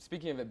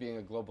 speaking of it being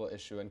a global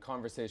issue and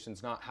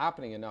conversations not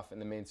happening enough in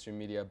the mainstream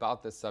media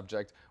about this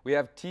subject, we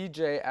have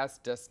TJS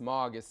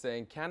Desmog is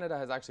saying Canada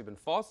has actually been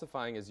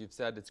falsifying, as you've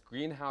said, its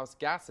greenhouse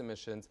gas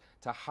emissions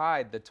to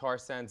hide the tar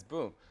sands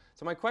boom.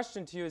 So my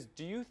question to you is,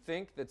 do you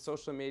think that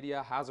social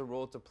media has a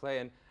role to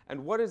play,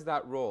 and what is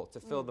that role to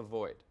fill the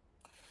void?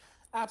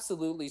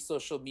 Absolutely,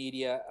 social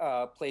media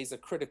plays a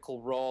critical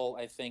role,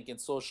 I think, in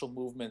social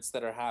movements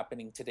that are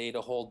happening today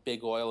to hold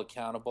big oil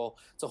accountable,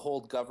 to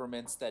hold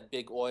governments that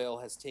big oil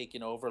has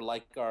taken over,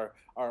 like our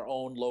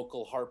own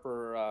local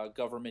Harper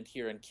government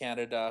here in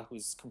Canada,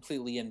 who's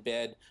completely in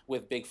bed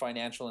with big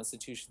financial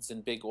institutions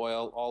and big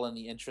oil, all in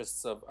the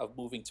interests of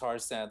moving tar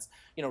sands.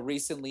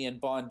 Recently in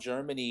Bonn,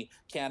 Germany,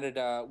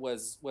 Canada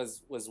was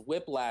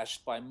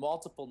whiplashed by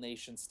multiple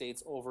nation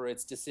states over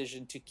its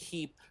decision to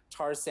keep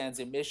tar sands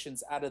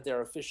emissions out of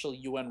their official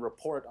UN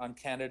report on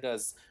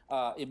Canada's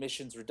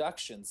emissions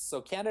reductions.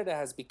 So Canada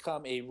has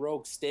become a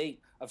rogue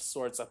state of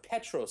sorts, a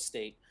petro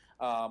state,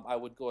 I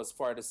would go as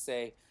far to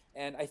say.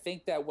 And I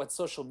think that what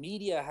social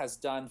media has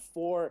done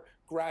for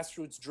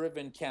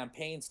grassroots-driven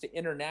campaigns to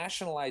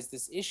internationalize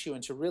this issue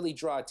and to really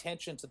draw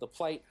attention to the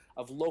plight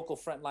of local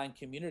frontline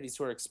communities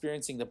who are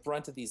experiencing the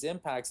brunt of these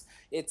impacts,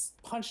 it's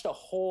punched a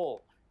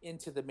hole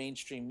into the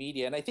mainstream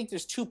media. And I think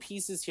there's two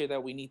pieces here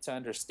that we need to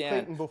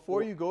understand. Clayton,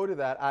 before you go to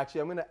that,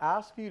 actually, I'm going to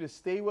ask you to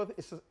stay with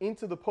us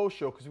into the post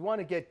show because we want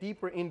to get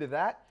deeper into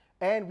that.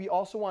 And we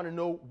also want to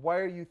know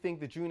where you think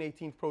the June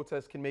 18th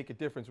protest can make a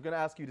difference. We're going to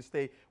ask you to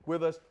stay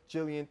with us.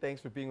 Jillian,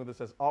 thanks for being with us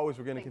as always.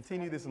 We're going to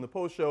continue this in the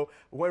post show.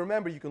 Well,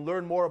 remember, you can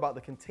learn more about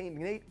the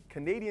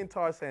Canadian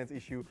tar sands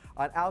issue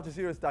on Al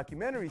Jazeera's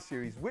documentary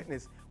series,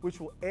 Witness, which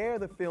will air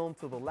the film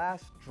till the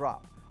last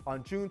drop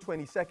on June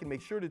 22nd.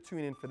 Make sure to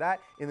tune in for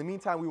that. In the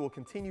meantime, we will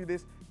continue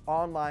this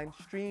online,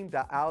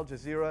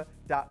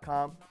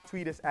 stream.aljazeera.com.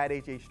 Tweet us at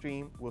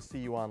HHStream. We'll see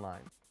you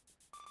online.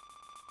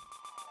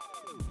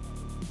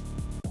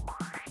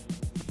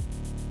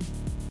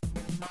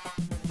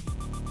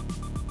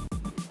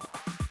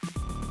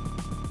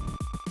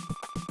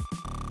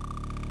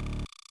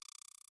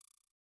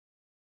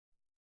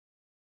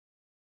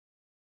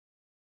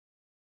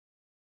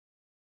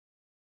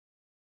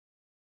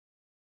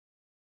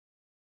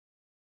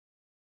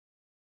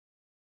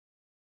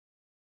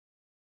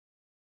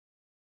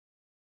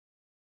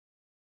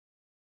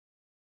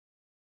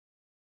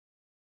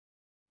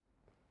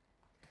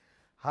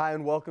 Hi,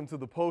 and welcome to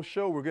the Post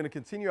Show. We're going to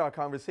continue our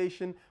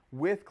conversation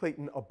with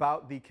Clayton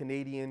about the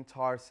Canadian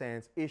tar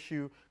sands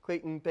issue.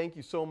 Clayton, thank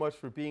you so much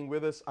for being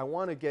with us. I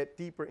want to get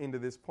deeper into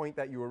this point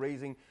that you were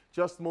raising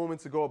just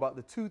moments ago about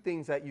the two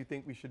things that you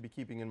think we should be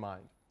keeping in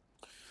mind.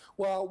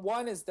 Well,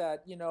 one is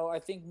that, I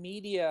think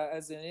media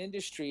as an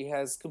industry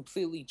has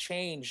completely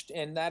changed,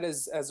 and that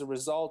is as a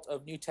result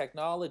of new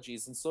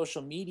technologies and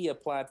social media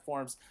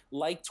platforms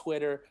like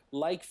Twitter,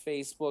 like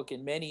Facebook,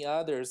 and many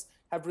others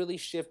have really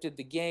shifted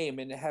the game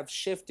and have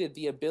shifted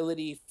the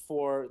ability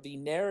for the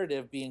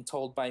narrative being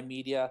told by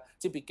media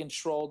to be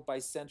controlled by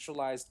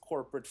centralized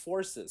corporate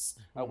forces,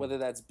 whether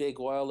that's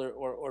big oil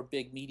or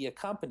big media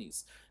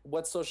companies.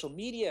 What social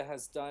media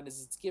has done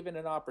is it's given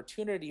an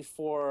opportunity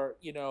for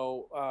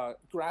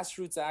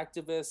grassroots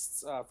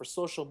activists, for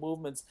social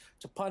movements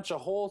to punch a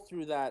hole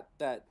through that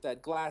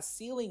glass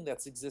ceiling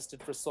that's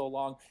existed for so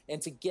long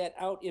and to get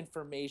out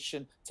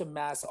information to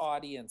mass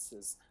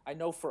audiences. I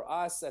know for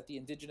us at the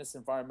Indigenous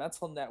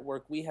Environmental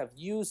Network, we have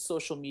used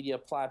social media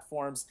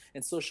platforms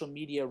and social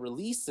media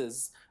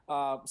releases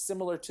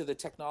similar to the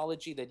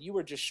technology that you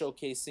were just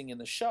showcasing in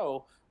the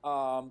show,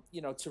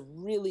 to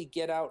really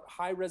get out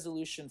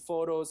high-resolution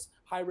photos,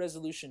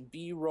 high-resolution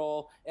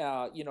B-roll,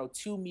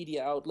 to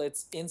media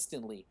outlets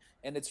instantly.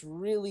 And it's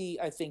really,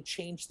 I think,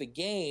 changed the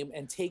game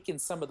and taken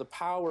some of the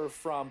power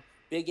from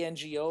big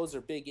NGOs or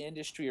big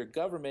industry or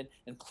government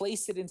and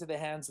place it into the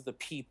hands of the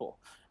people.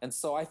 And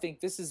so I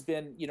think this has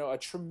been, a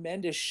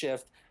tremendous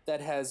shift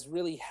that has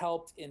really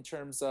helped in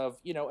terms of,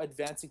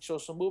 advancing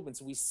social movements.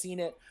 We've seen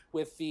it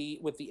with the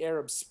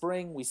Arab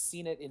Spring. We've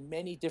seen it in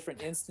many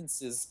different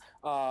instances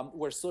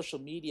where social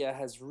media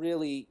has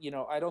really,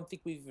 I don't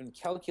think we've even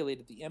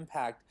calculated the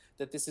impact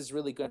that this is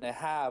really going to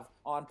have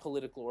on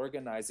political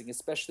organizing,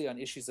 especially on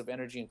issues of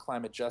energy and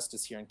climate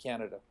justice here in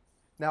Canada.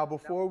 Now,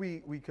 before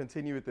we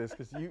continue with this,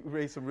 because you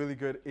raised some really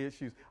good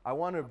issues, I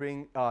want to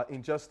bring,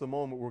 in just a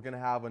moment, we're going to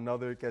have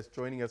another guest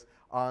joining us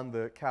on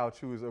the couch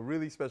who is a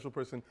really special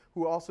person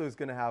who also is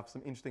going to have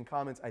some interesting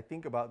comments, I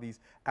think, about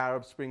these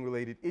Arab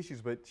Spring-related issues.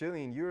 But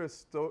Jillian, you're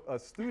a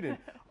student,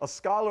 a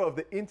scholar of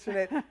the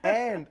internet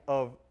and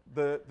of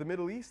the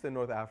Middle East and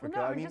North Africa.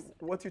 Well, no, I mean,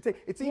 what's your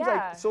take? It seems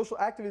like social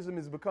activism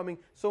is becoming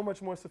so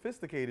much more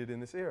sophisticated in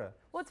this era.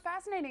 Well, it's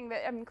fascinating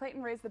that, I mean,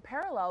 Clayton raised the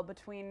parallel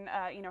between,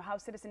 you know, how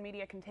citizen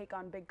media can take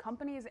on big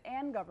companies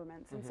and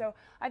governments. And so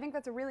I think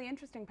that's a really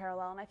interesting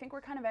parallel. And I think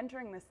we're kind of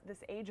entering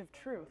this age of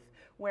truth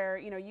where,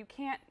 you know,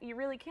 you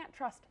really can't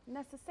trust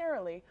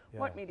necessarily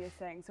what media is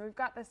saying. So we've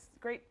got this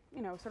great,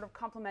 you know, sort of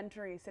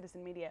complementary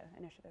citizen media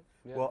initiative.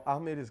 Well,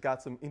 Ahmed has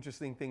got some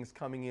interesting things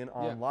coming in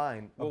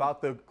online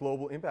about the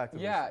global impact of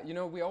this. You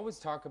know, we always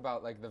talk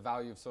about like the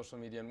value of social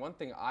media, and one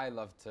thing I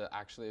love to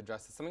actually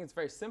address is something that's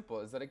very simple,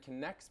 is that it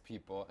connects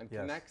people and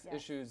connects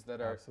issues that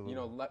are, you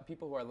know,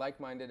 people who are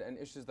like-minded and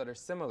issues that are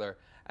similar.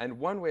 And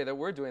one way that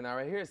we're doing that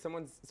right here is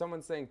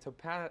someone saying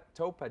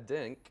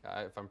Topadink,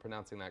 if I'm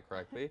pronouncing that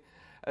correctly,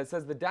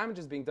 says the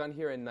damage being done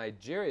here in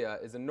Nigeria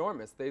is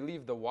enormous. They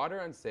leave the water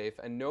unsafe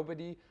and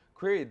nobody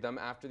queried them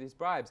after these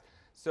bribes.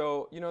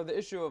 So, you know, the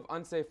issue of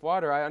unsafe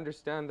water, I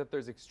understand that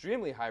there's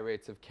extremely high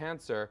rates of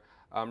cancer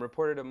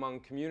reported among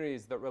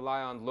communities that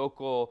rely on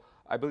local,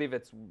 I believe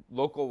it's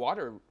local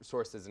water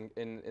sources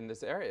in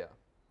this area.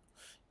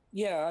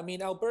 Yeah, I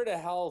mean, Alberta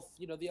Health,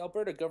 you know, the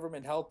Alberta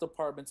Government Health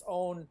Department's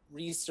own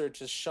research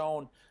has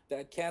shown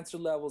that cancer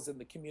levels in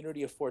the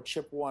community of Fort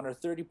Chipewyan are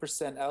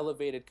 30%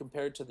 elevated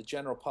compared to the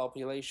general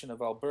population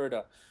of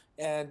Alberta.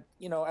 And,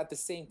 you know, at the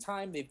same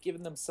time, they've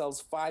given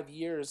themselves 5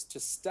 years to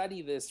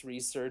study this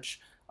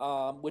research,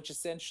 which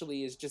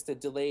essentially is just a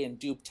delay and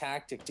dupe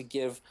tactic to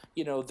give,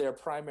 you know, their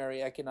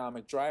primary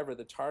economic driver,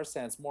 the tar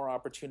sands, more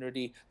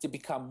opportunity to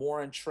become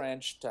more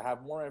entrenched, to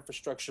have more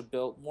infrastructure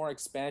built, more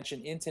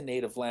expansion into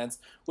native lands,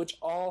 which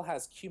all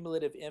has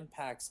cumulative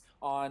impacts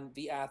on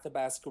the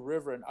Athabasca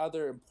River and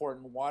other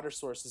important water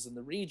sources in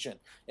the region.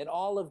 And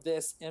all of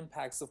this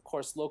impacts, of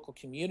course, local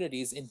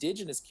communities,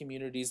 indigenous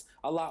communities,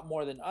 a lot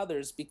more than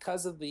others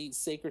because of the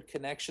sacred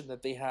connection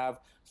that they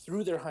have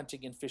through their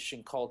hunting and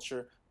fishing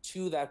culture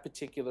to that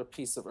particular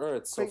piece of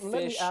earth. So Clayton,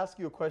 let me ask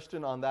you a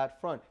question on that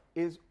front.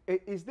 Is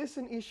this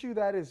an issue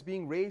that is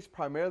being raised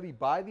primarily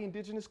by the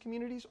indigenous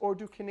communities, or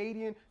does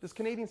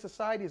Canadian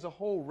society as a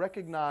whole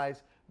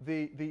recognize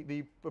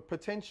the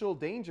potential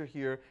danger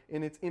here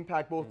in its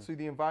impact both to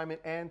the environment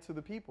and to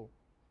the people?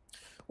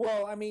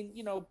 Well, I mean,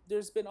 you know,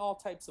 there's been all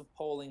types of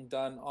polling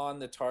done on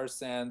the tar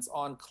sands,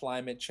 on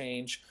climate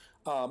change.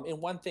 And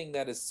one thing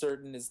that is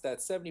certain is that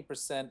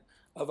 70%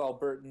 of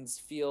Albertans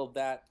feel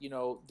that, you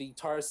know, the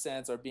tar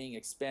sands are being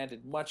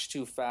expanded much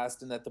too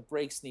fast and that the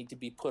brakes need to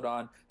be put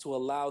on to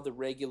allow the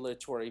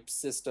regulatory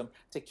system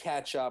to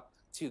catch up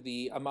to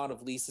the amount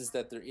of leases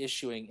that they're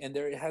issuing. And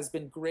there has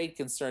been great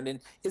concern.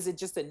 And is it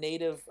just a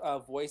native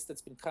voice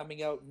that's been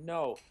coming out?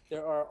 No.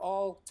 There are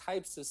all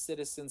types of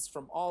citizens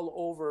from all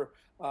over,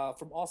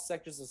 from all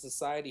sectors of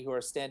society who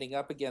are standing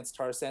up against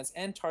tar sands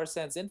and tar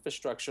sands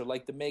infrastructure,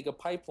 like the mega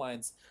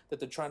pipelines that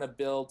they're trying to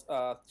build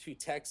to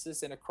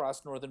Texas and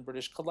across northern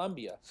British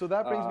Columbia. So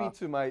that brings me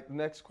to my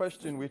next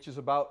question, which is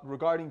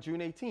regarding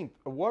June 18th.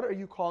 What are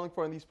you calling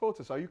for in these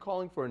protests? Are you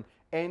calling for an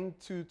end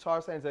to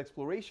tar sands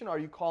exploration? Are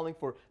you calling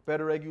for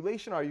better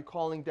regulation? Are you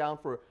calling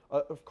for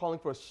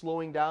a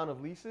slowing down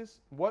of leases?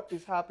 What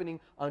is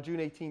happening on June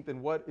 18th,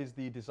 and what is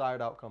the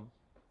desired outcome?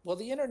 Well,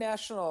 the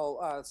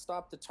International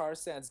Stop the Tar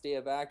Sands Day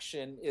of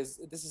Action this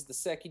is the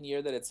second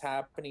year that it's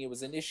happening. It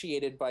was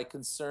initiated by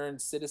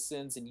concerned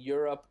citizens in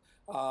Europe.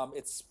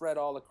 It's spread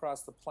all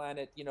across the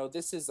planet. You know,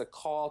 this is a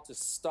call to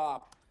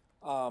stop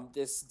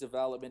this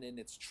development in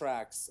its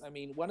tracks. I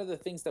mean, one of the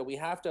things that we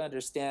have to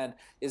understand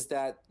is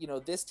that, you know,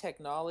 this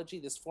technology,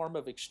 this form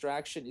of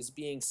extraction is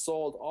being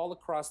sold all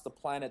across the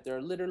planet. There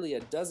are literally a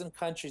dozen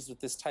countries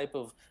with this type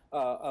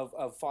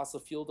of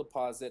fossil fuel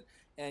deposit.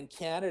 And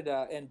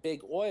Canada and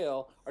big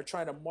oil are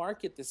trying to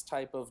market this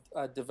type of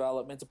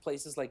development to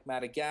places like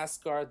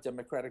Madagascar,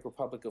 Democratic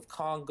Republic of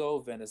Congo,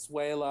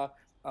 Venezuela,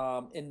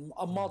 and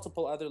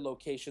multiple other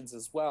locations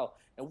as well.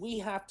 And we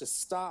have to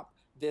stop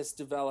this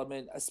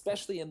development,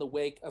 especially in the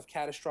wake of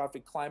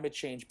catastrophic climate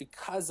change,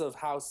 because of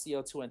how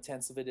CO2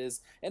 intensive it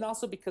is, and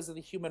also because of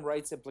the human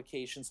rights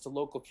implications to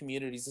local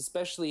communities,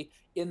 especially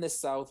in the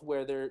South,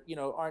 where there, you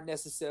know, aren't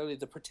necessarily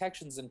the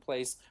protections in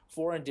place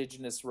for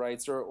indigenous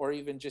rights or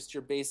even just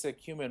your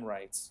basic human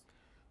rights.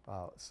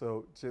 Wow.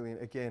 So,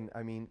 Jillian, again,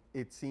 I mean,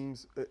 it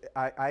seems,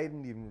 I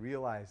didn't even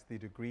realize the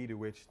degree to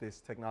which this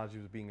technology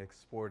was being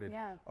exported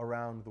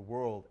around the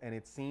world. And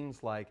it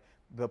seems like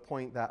the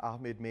point that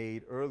Ahmed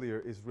made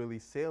earlier is really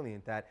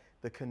salient, that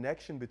the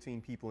connection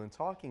between people in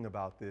talking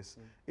about this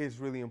is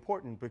really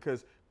important,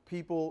 because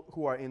people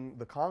who are in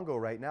the Congo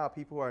right now,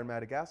 people who are in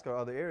Madagascar,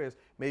 other areas,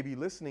 may be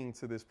listening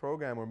to this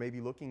program or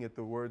maybe looking at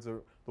the words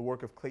or the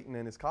work of Clayton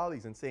and his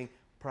colleagues and saying,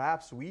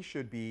 perhaps we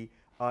should be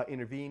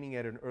intervening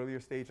at an earlier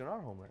stage in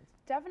our homelands.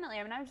 Definitely.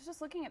 I mean, I was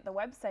just looking at the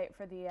website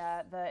for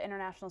the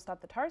International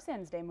Stop the Tar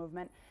Sands Day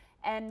movement,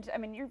 and I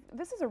mean,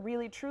 this is a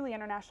really, truly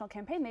international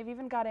campaign. They've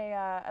even got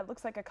it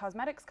looks like a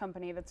cosmetics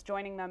company that's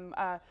joining them,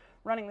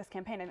 running this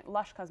campaign, I think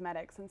Lush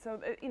Cosmetics, and so,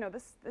 you know,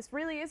 this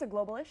really is a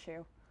global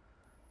issue.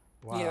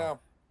 Wow. Yeah.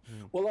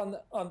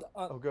 Well,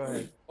 oh, go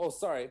ahead. Oh,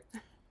 sorry.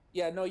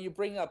 Yeah, no, you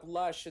bring up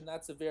Lush, and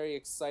that's a very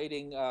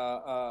exciting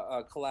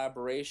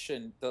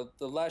collaboration. The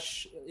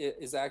Lush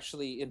is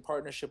actually in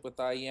partnership with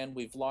IEN.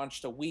 We've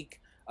launched a week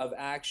of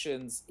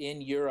actions in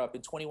Europe,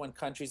 in 21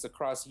 countries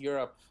across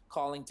Europe,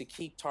 calling to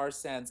keep tar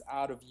sands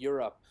out of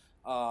Europe.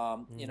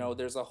 You know,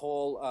 there's a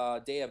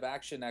whole day of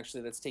action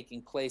actually that's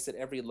taking place at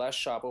every Lush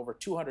shop, over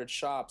 200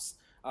 shops,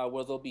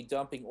 where they'll be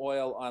dumping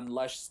oil on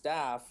Lush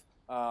staff,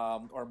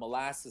 or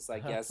molasses, I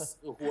guess,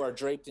 who are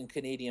draped in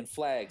Canadian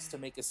flags, to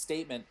make a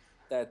statement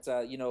that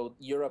you know,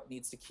 Europe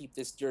needs to keep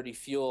this dirty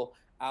fuel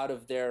out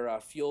of their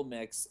fuel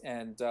mix,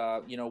 and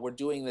you know, we're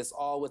doing this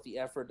all with the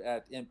effort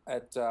at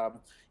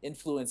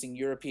influencing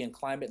European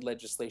climate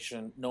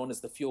legislation known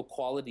as the Fuel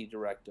Quality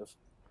Directive.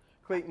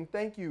 Clayton,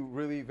 thank you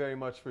really very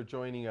much for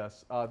joining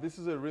us. This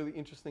is a really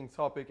interesting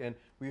topic, and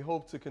we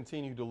hope to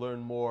continue to learn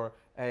more,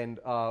 and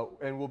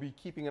we'll be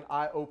keeping an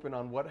eye open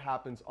on what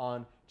happens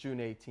on June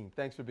 18th.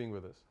 Thanks for being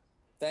with us.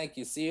 Thank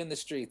you. See you in the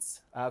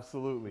streets.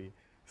 Absolutely.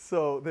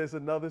 So there's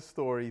another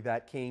story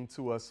that came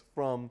to us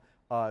from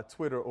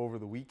Twitter over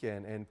the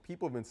weekend, and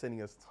people have been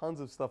sending us tons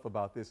of stuff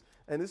about this,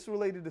 and this is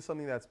related to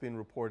something that's been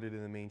reported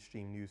in the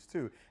mainstream news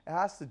too. It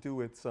has to do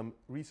with some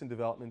recent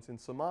developments in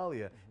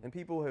Somalia, and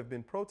people have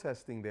been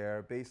protesting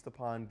there based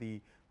upon the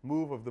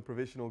move of the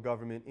provisional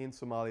government in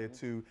Somalia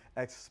to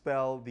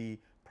expel the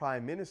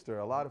prime minister.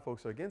 A lot of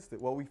folks are against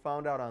it. Well, we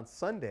found out on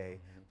Sunday,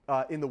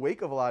 in the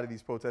wake of a lot of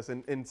these protests,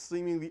 and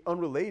seemingly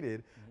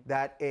unrelated,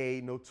 that a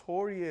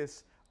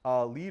notorious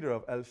leader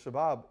of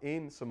Al-Shabaab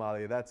in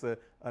Somalia, that's an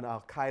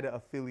Al-Qaeda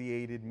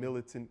affiliated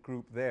militant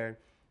group there,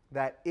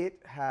 that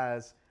it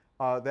has,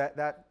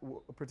 that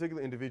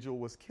particular individual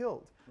was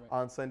killed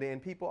on Sunday,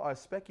 and people are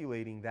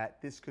speculating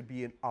that this could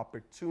be an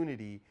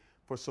opportunity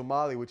for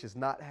Somalia, which has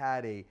not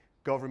had a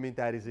government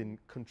that is in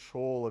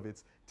control of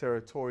its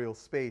territorial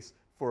space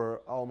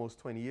for almost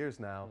 20 years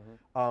now,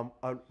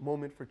 a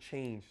moment for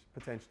change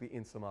potentially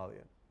in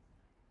Somalia.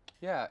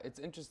 Yeah, it's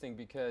interesting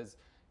because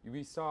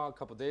we saw a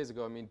couple days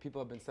ago, I mean, people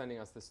have been sending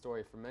us this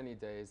story for many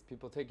days,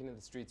 people taking to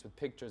the streets with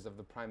pictures of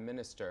the prime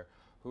minister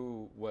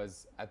who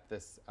was at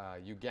this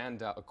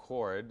Uganda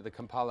Accord, the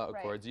Kampala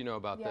Accords, you know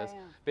about this.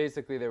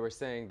 Basically, they were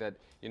saying that,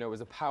 you know, it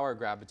was a power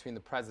grab between the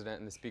president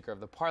and the speaker of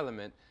the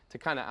parliament to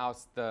kind of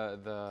oust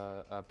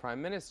the prime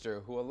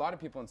minister, who a lot of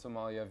people in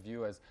Somalia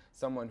view as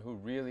someone who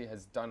really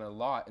has done a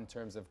lot in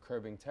terms of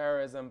curbing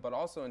terrorism, but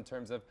also in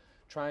terms of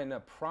trying to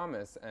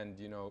promise and,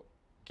 you know,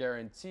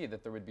 guarantee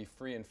that there would be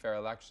free and fair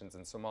elections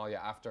in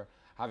Somalia after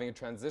having a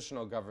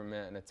transitional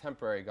government and a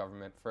temporary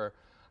government for,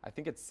 I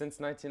think it's since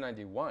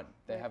 1991.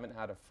 They haven't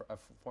had a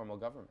formal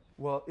government.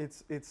 Well,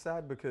 it's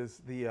sad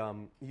because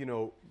the you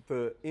know,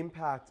 the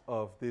impact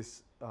of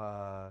this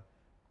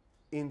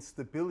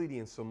instability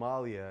in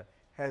Somalia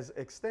has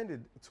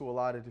extended to a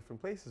lot of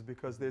different places,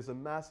 because there's a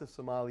massive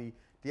Somali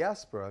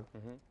diaspora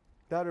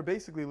that are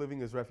basically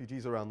living as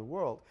refugees around the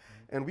world.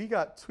 And we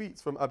got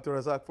tweets from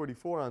Al-Derazi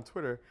 44 on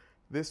Twitter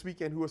this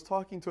weekend, who was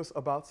talking to us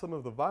about some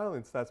of the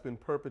violence that's been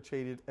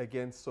perpetrated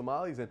against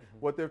Somalis and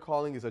what they're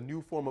calling is a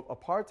new form of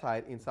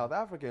apartheid in South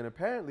Africa. And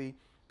apparently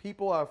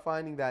people are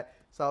finding that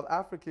South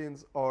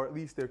Africans, or at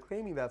least they're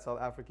claiming that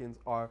South Africans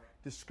are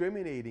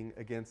discriminating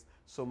against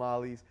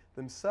Somalis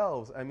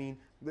themselves. I mean,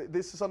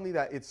 this is something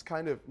that it's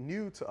kind of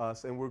new to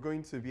us, and we're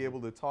going to be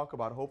able to talk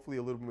about hopefully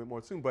a little bit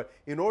more soon. But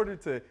in order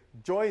to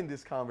join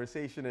this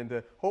conversation and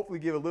to hopefully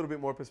give a little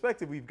bit more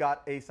perspective, we've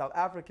got a South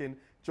African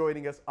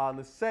joining us on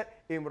the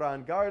set,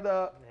 Imran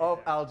Garda of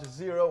Al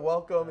Jazeera.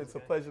 Welcome. It's a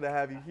pleasure to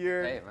have you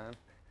here. Hey, man.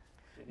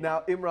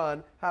 Now,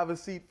 Imran, have a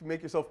seat,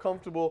 make yourself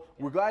comfortable.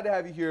 We're glad to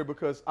have you here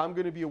because I'm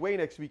going to be away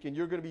next week and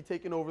you're going to be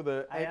taking over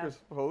the anchor's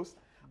post.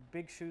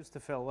 Big shoes to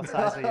fill. What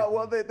size are you?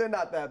 Well, they're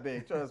not that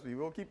big, trust me.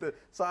 We'll keep the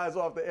size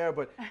off the air,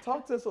 but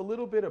talk to us a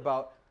little bit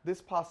about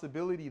this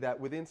possibility that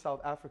within South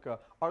Africa,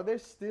 are there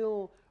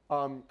still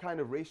kind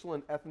of racial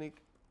and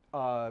ethnic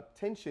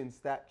tensions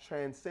that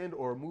transcend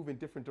or move in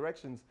different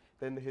directions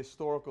than the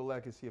historical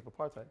legacy of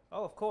apartheid?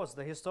 Oh, of course.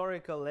 The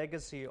historical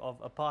legacy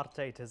of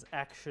apartheid has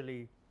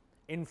actually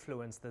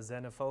influenced the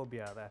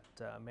xenophobia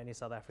that many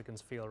South Africans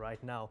feel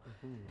right now.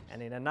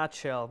 And in a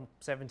nutshell,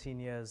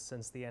 17 years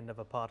since the end of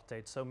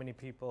apartheid, so many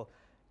people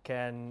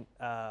can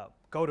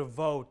go to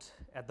vote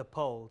at the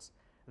polls.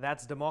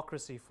 That's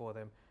democracy for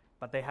them,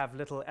 but they have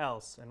little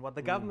else. And what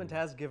the government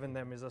has given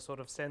them is a sort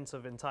of sense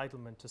of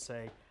entitlement to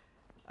say,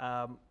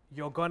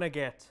 you're going to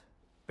get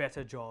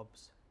better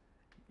jobs.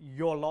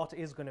 Your lot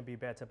is going to be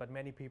better, but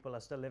many people are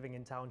still living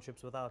in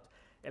townships without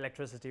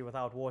electricity,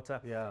 without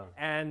water.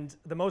 And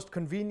the most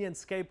convenient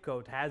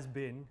scapegoat has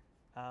been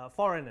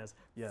foreigners,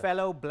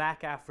 fellow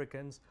black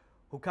Africans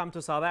who come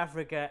to South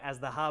Africa as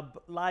the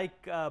hub,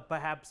 like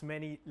perhaps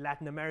many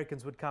Latin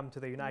Americans would come to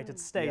the United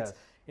States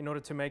in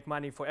order to make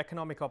money for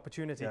economic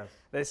opportunity.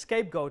 They're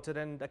scapegoated,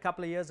 and a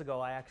couple of years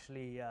ago I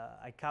actually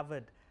I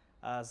covered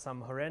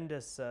some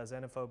horrendous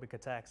xenophobic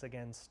attacks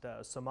against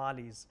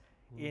Somalis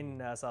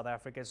in South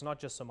Africa. It's not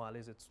just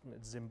Somalis, it's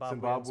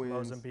Zimbabweans,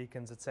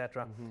 Mozambicans,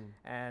 etc.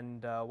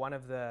 And one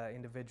of the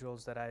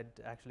individuals that I'd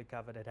actually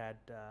covered had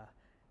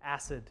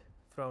acid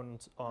thrown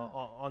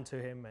onto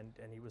him,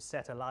 and he was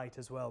set alight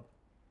as well,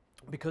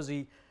 because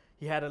he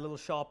had a little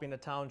shop in a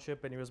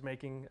township and he was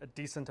making a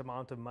decent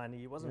amount of money.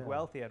 He wasn't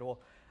wealthy at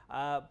all.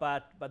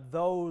 But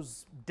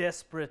those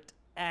desperate,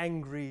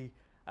 angry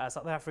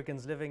South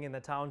Africans living in the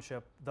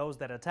township, those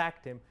that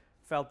attacked him,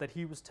 felt that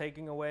he was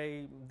taking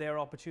away their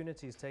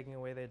opportunities, taking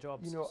away their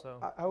jobs. You know,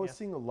 so, I was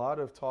seeing a lot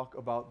of talk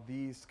about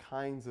these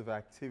kinds of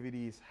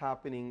activities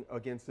happening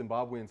against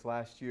Zimbabweans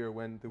last year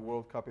when the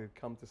World Cup had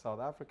come to South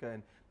Africa,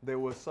 and there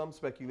was some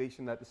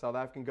speculation that the South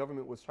African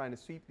government was trying to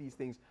sweep these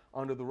things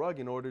under the rug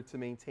in order to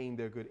maintain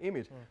their good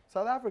image.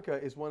 South Africa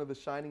is one of the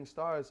shining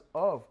stars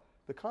of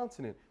the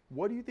continent.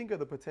 What do you think are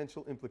the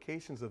potential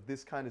implications of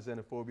this kind of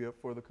xenophobia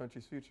for the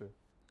country's future?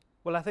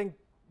 Well, I think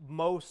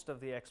most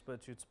of the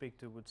experts you'd speak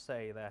to would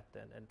say that,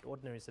 and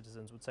ordinary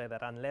citizens would say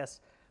that,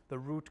 unless the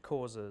root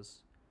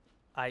causes,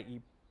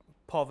 i.e.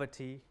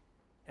 poverty,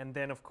 and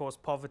then of course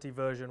poverty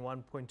version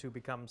 1.2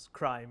 becomes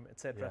crime,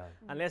 etc.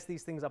 Unless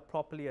these things are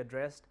properly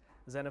addressed,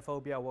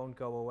 xenophobia won't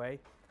go away.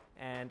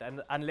 And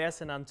unless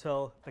and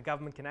until the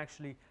government can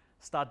actually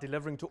start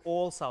delivering to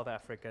all South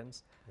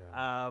Africans,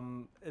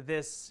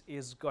 this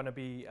is going to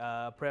be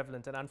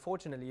prevalent. And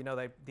unfortunately, you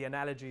know, the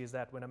analogy is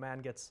that when a man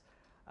gets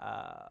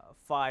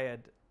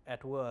fired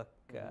at work,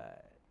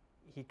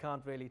 he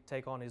can't really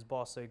take on his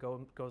boss, so he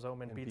goes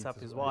home and beats up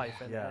his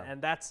wife.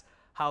 And that's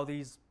how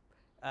these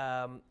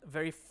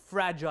very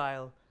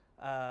fragile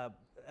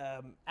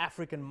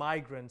African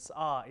migrants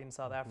are in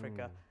South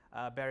Africa,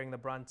 bearing the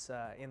brunt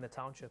in the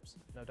townships,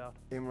 no doubt.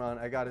 Imran,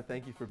 I got to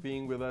thank you for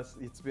being with us.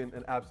 It's been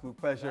an absolute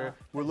pleasure.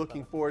 We're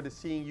looking forward to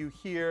seeing you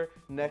here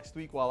next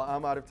week while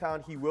I'm out of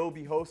town. He will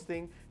be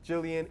hosting.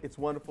 Jillian, it's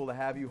wonderful to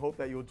have you. Hope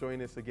that you'll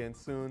join us again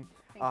soon.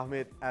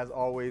 Ahmed, as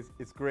always,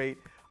 it's great.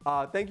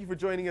 Thank you for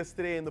joining us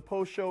today in the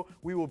Post Show.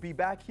 We will be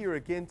back here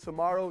again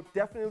tomorrow.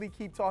 Definitely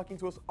keep talking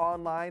to us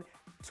online.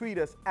 Tweet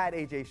us at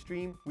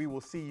AJStream. We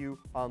will see you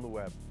on the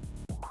web.